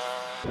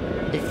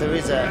if there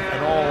is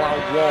an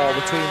all-out war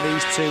between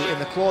these two in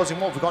the closing.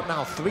 What have we got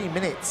now? 3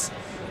 minutes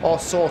or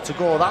so to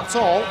go. That's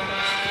all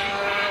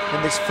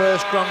in this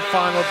first grand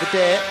final of the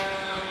day.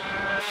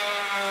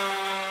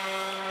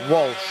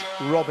 Walsh,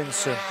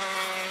 Robinson,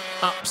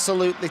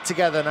 absolutely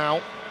together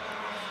now.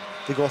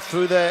 They go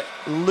through the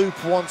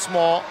loop once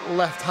more,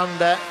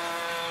 left-hander,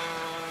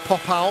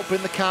 pop out,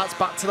 bring the karts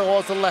back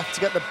towards the left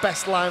to get the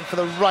best line for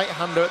the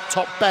right-hander at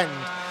top bend.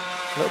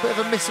 A little bit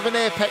of a miss of an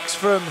apex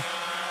from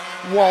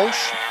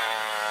Walsh.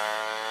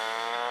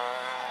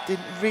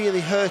 Didn't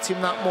really hurt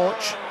him that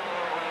much.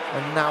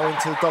 And now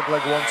into the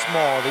dogleg once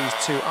more. These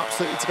two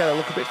absolutely together.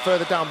 Look a bit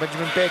further down.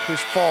 Benjamin Baker is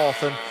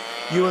 4th and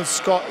Ewan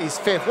Scott is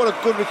 5th. What a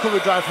good recovery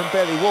drive from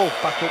Bailey Wolf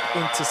back up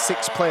into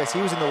 6th place.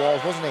 He was in the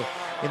walls, wasn't he,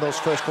 in those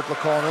first couple of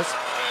corners.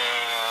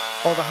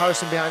 Oliver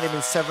Harrison behind him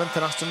in 7th,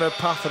 and Aston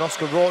Redpath and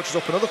Oscar Roach is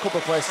up another couple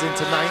of places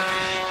into 9th.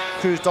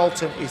 Cruz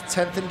Dalton is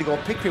 10th. Indigo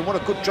Pickering, what a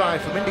good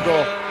drive from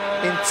Indigo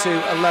into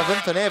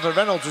 11th, and Ava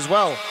Reynolds as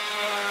well,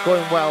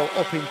 going well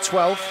up in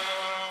 12th.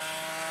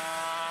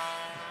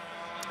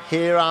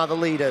 Here are the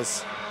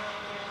leaders.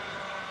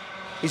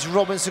 Is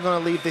Robinson going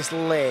to leave this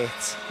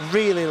late?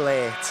 Really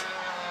late? Is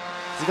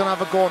he going to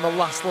have a go on the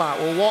last lap?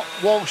 Well, what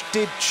Walsh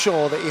did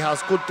show that he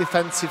has good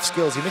defensive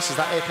skills. He misses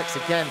that apex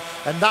again,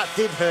 and that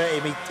did hurt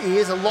him. He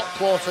is a lot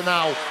closer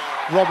now,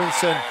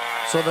 Robinson.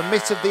 So the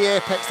miss of the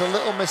apex, the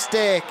little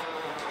mistake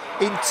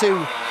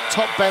into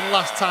top bend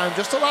last time,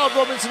 just allowed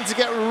Robinson to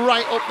get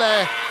right up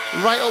there,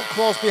 right up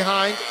close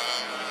behind.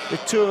 The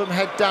two of them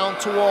head down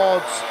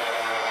towards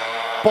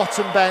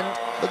bottom bend.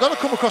 They're going to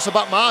come across a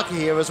back marker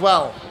here as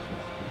well.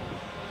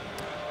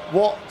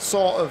 What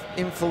sort of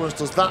influence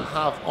does that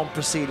have on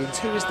proceedings?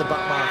 Who is the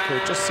back marker?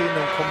 We've just seen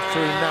them come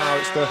through now.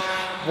 It's the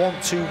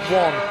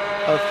 1-2-1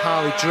 of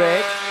Harley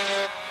Drake.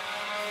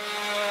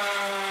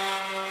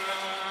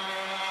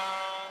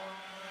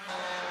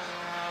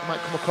 You might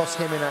come across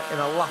him in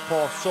a lap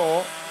or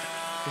so.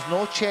 There's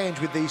no change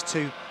with these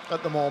two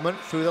at the moment.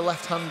 Through the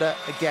left-hander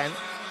again.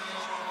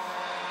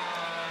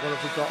 What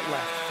have we got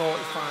left?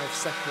 45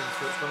 seconds,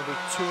 so it's going to be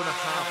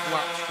 2.5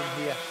 laps from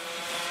here.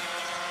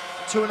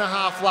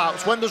 2.5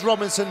 laps. When does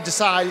Robinson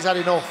decide he's had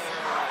enough?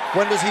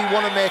 When does he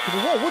want to make it?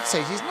 What I would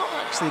say is he's not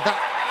actually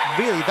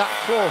really that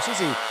close, is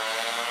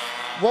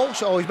he?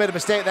 Walsh, oh, he's made a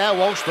mistake there,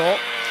 Walsh thought.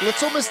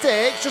 Little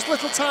mistakes, just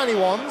little tiny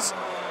ones.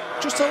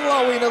 Just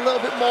allowing a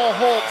little bit more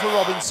hope for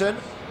Robinson.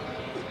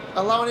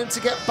 Allowing him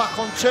to get back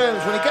on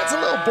terms. When he gets a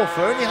little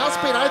buffer, and he has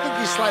been, I think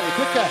he's slightly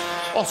quicker,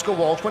 Oscar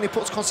Walsh, when he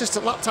puts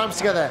consistent lap times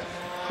together.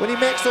 When he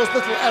makes those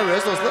little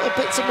errors, those little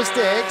bits of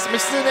mistakes,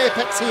 misses an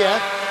apex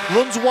here,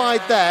 runs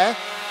wide there,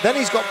 then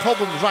he's got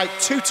problems. Right,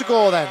 2 to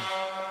go then.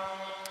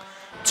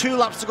 2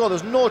 laps to go.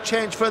 There's no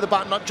change further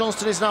back. Matt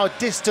Johnston is now a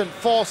distant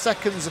 4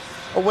 seconds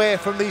away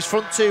from these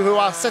front two who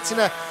are setting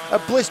a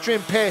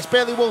blistering pace.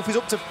 Bailey Wolfe is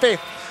up to 5th.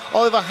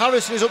 Oliver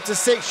Harrison is up to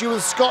 6th. Ewan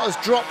Scott has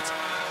dropped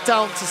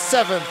down to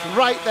 7th.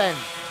 Right then,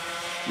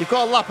 you've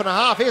got a lap and a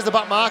half. Here's the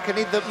back marker.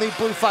 Need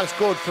blue flags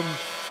good from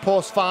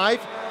post 5.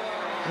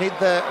 Need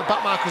the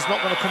back marker's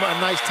not going to come at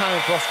a nice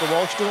time for Oscar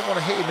Walsh. He doesn't want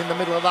to hit him in the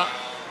middle of that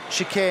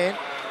chicane.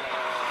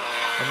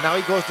 And now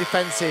he goes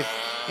defensive.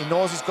 He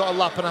knows he's got a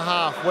lap and a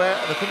half. Where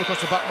they're coming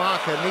across the back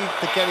marker, need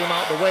to get him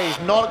out of the way. He's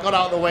not got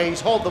out of the way.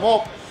 He's held them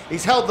up.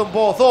 He's held them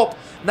both up.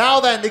 Now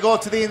then, they go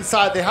to the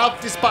inside. They have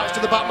dispatched to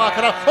the back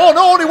marker now. Oh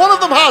no, only one of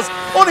them has.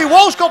 Only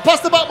Walsh got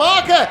past the back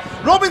marker.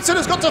 Robinson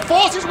has got to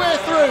force his way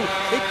through.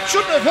 It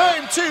shouldn't have hurt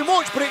him too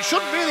much, but it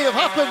shouldn't really have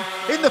happened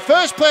in the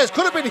first place.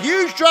 Could have been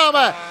huge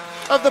drama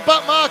of the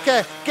back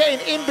marker getting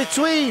in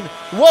between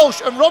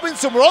Walsh and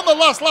Robinson. We're on the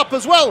last lap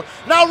as well.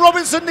 Now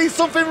Robinson needs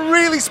something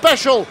really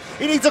special.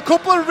 He needs a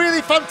couple of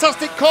really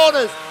fantastic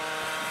corners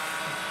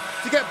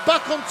to get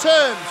back on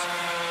terms.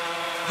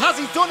 Has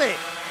he done it?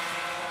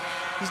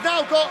 He's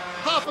now got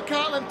half a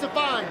kart length to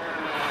find.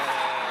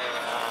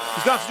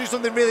 He's going to have to do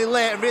something really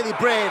late and really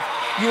brave,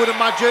 you would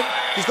imagine.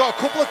 He's got a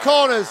couple of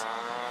corners.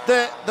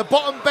 The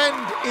bottom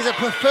bend is a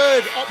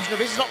preferred option of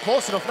his. He's not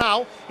close enough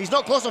now. He's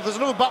not close enough. There's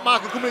another back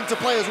marker coming into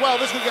play as well.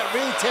 This will get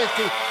really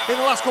tasty in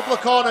the last couple of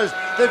corners.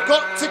 They've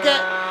got to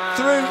get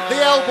through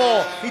the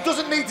elbow. He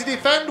doesn't need to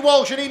defend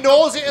Walsh, and he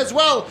knows it as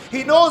well.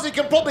 He knows he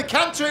can probably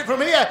canter it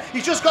from here.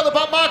 He's just got the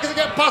back marker to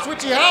get past,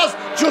 which he has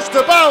just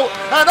about.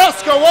 And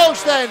Oscar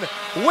Walsh then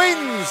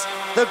wins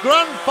the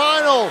grand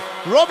final.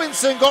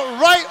 Robinson got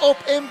right up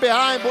in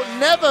behind, but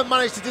never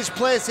managed to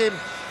displace him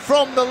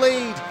from the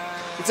lead.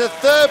 It's a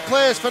 3rd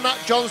place for Nat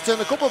Johnston.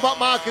 A couple of back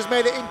markers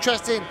made it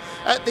interesting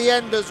at the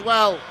end as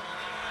well.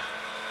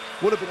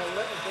 Would have been a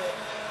little bit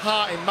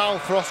heart in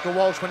mouth for Oscar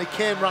Walsh when he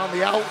came round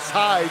the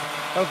outside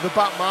of the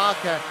back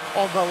marker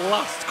on the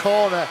last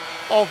corner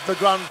of the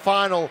grand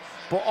final.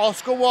 But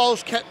Oscar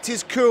Walsh kept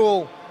his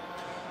cool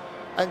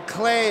and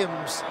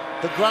claims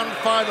the grand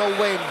final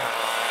win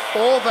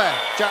over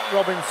Jack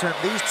Robinson.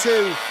 These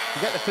two,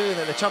 you get the feeling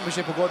that the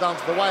championship will go down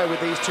to the wire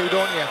with these two,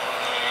 don't you?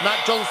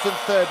 Matt Johnston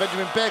 3rd,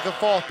 Benjamin Baker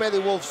 4th, Bailey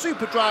Wolfe,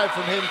 super drive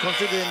from him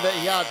considering that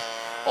he had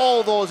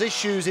all those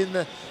issues in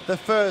the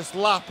first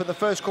lap and the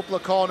first couple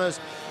of corners.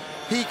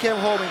 He came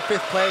home in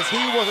 5th place. He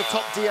was a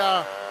top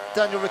DR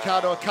Daniel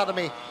Ricciardo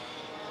Academy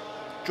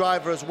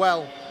driver as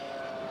well.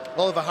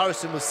 Oliver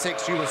Harrison was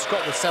 6th, Ewan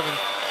Scott was 7th,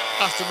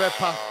 Aston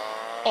Redpath,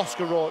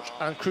 Oscar Roach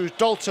and Cruz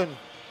Dalton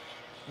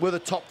were the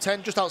top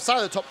 10. Just outside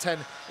of the top 10,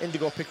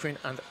 Indigo Pickering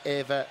and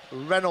Ava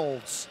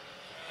Reynolds.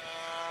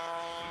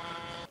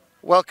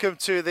 Welcome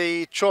to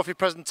the trophy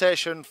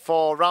presentation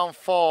for round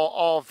 4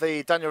 of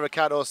the Daniel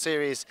Ricciardo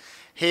Series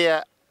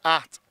here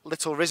at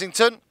Little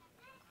Rissington.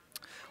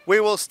 We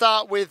will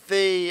start with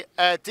the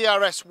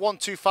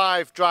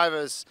DRS125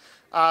 drivers,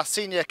 our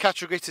senior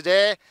category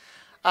today.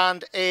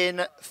 And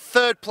in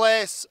 3rd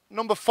place,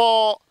 number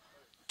 4,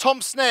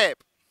 Tom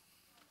Snape.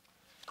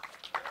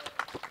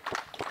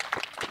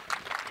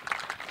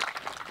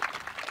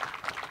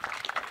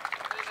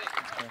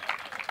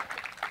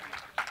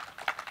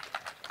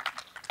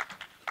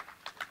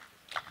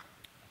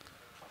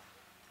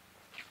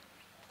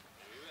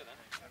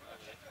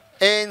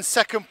 In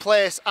 2nd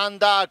place,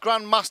 and our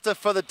Grandmaster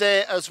for the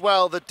day as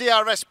well, the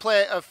DRS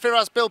plate of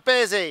Firas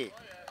Bilbezi.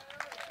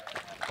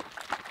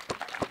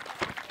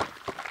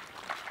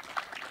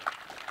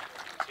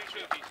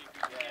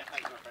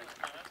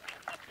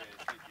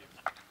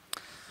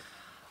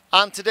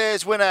 And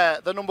today's winner,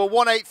 the number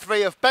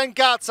 183 of Ben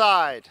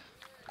Gartside.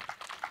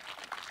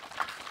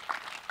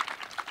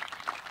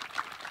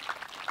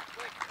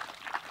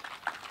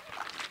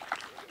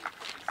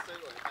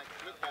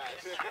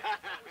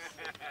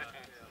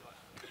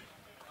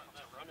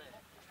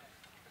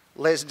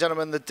 Ladies and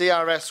gentlemen, the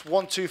DRS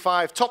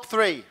 125 top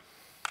 3.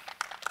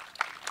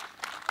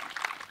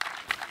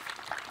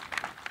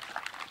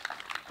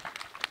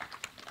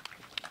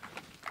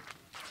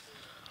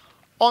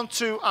 On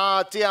to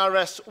our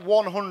DRS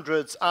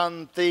 100s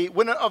and the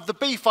winner of the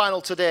B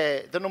final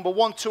today, the number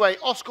 128,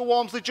 Oscar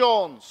Walmsley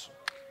Jones.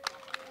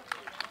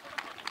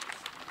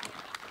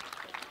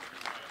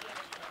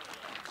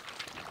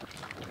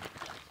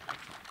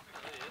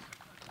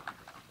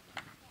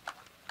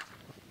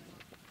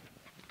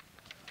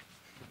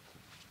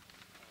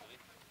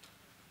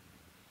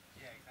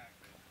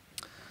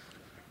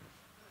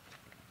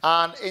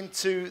 And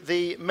into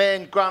the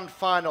main grand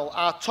final,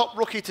 our top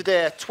rookie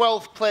today,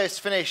 12th place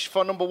finish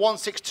for number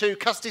 162,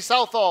 Cassidy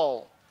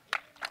Southall.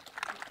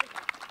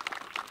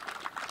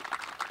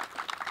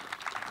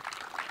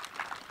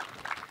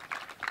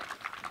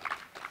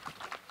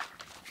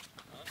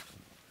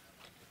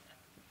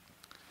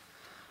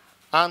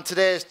 And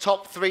today's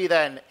top three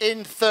then,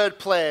 in third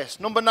place,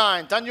 number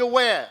 9, Daniel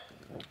Ware.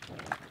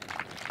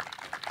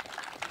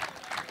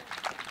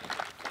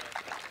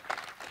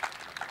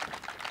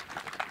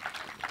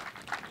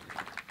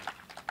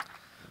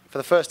 For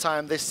the first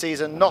time this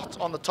season,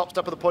 not on the top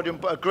step of the podium,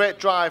 but a great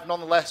drive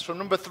nonetheless from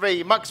number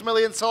 3,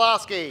 Maximilian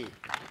Salarski.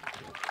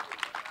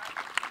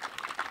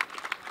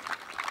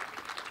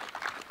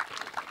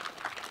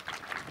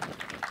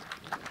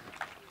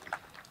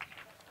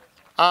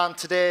 And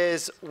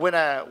today's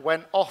winner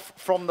went off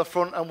from the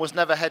front and was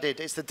never headed.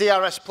 It's the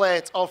DRS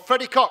plate of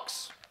Freddie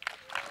Cox.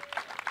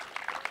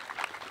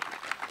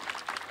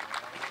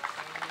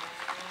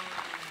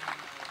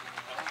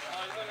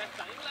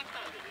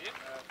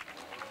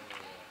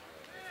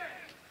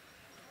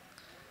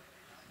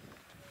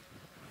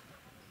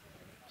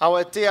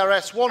 Our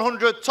DRS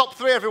 100 top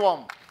three,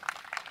 everyone.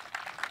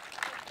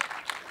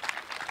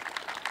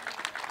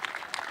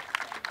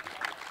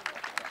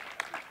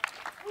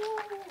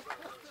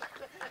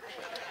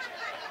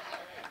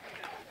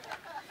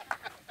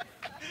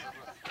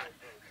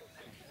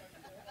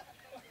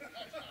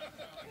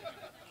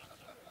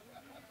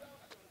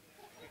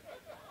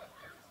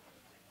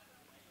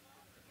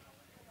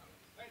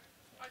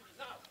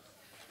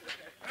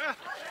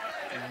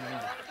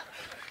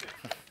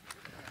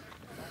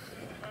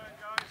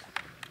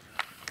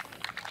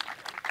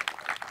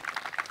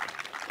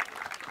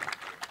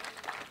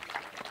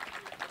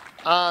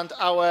 And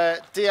our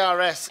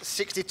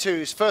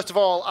DRS62s. First of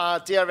all, our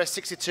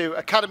DRS62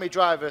 Academy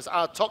drivers,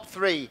 our top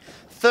three.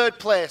 Third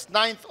place,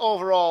 9th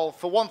overall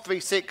for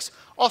 136,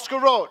 Oscar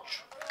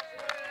Roach.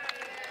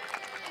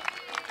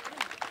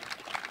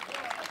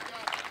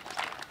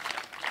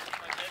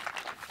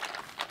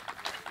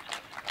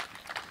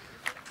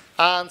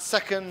 And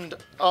second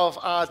of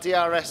our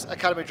DRS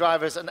Academy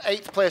drivers, an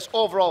 8th place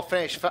overall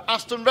finish for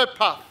Aston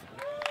Redpath.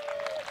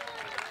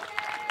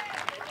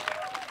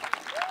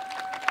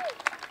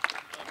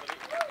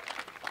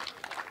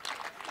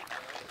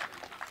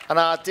 And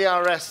our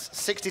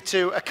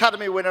DRS62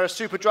 Academy winner, a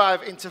super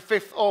drive into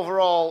 5th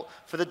overall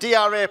for the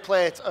DRA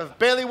plate of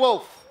Bailey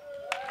Wolf.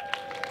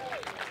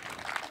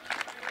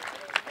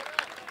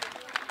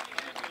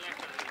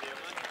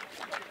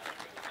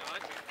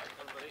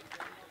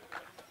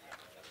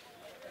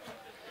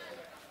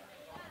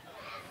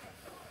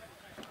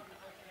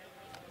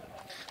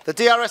 The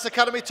DRS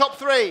Academy top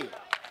three.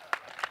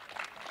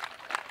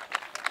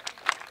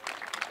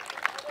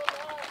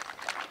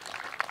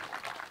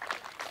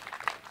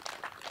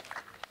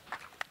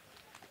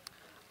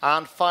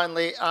 And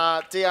finally,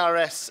 our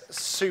DRS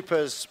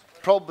Supers,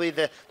 probably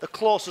the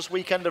closest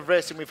weekend of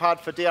racing we've had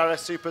for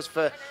DRS Supers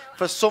for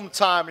some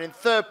time. And in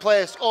third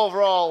place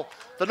overall,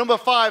 the number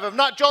 5 of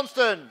Nat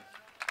Johnston.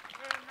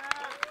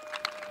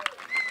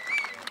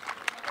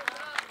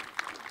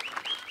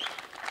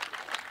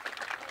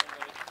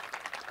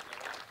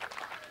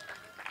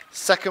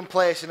 Second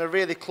place in a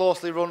really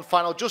closely run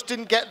final. Just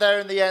didn't get there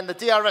in the end. The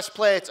DRS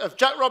plate of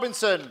Jack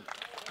Robinson.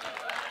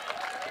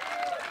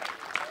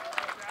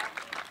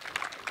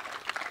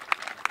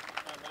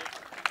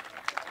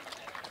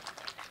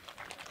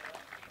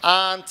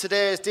 And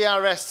today's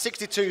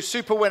DRS62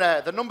 super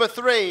winner, the number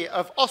 3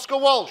 of Oscar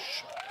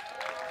Walsh.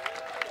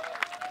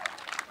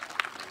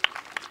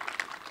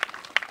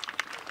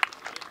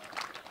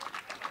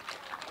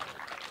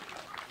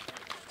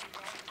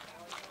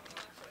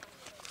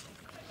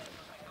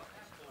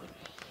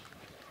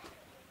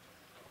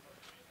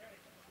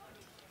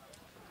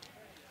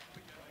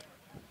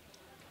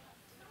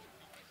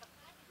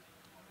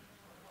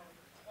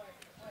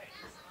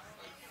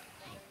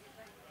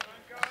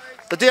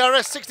 The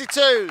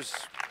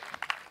DRS62s.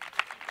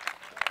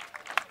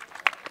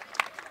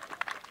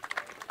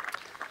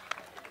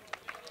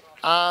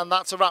 And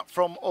that's a wrap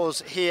from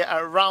us here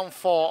at round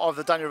 4 of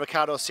the Daniel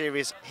Ricciardo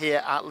Series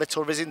here at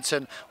Little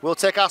Rissington. We'll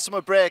take our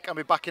summer break and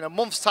be back in a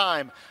month's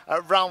time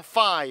at round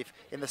 5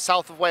 in the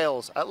south of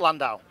Wales at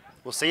Landau.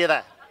 We'll see you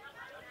there.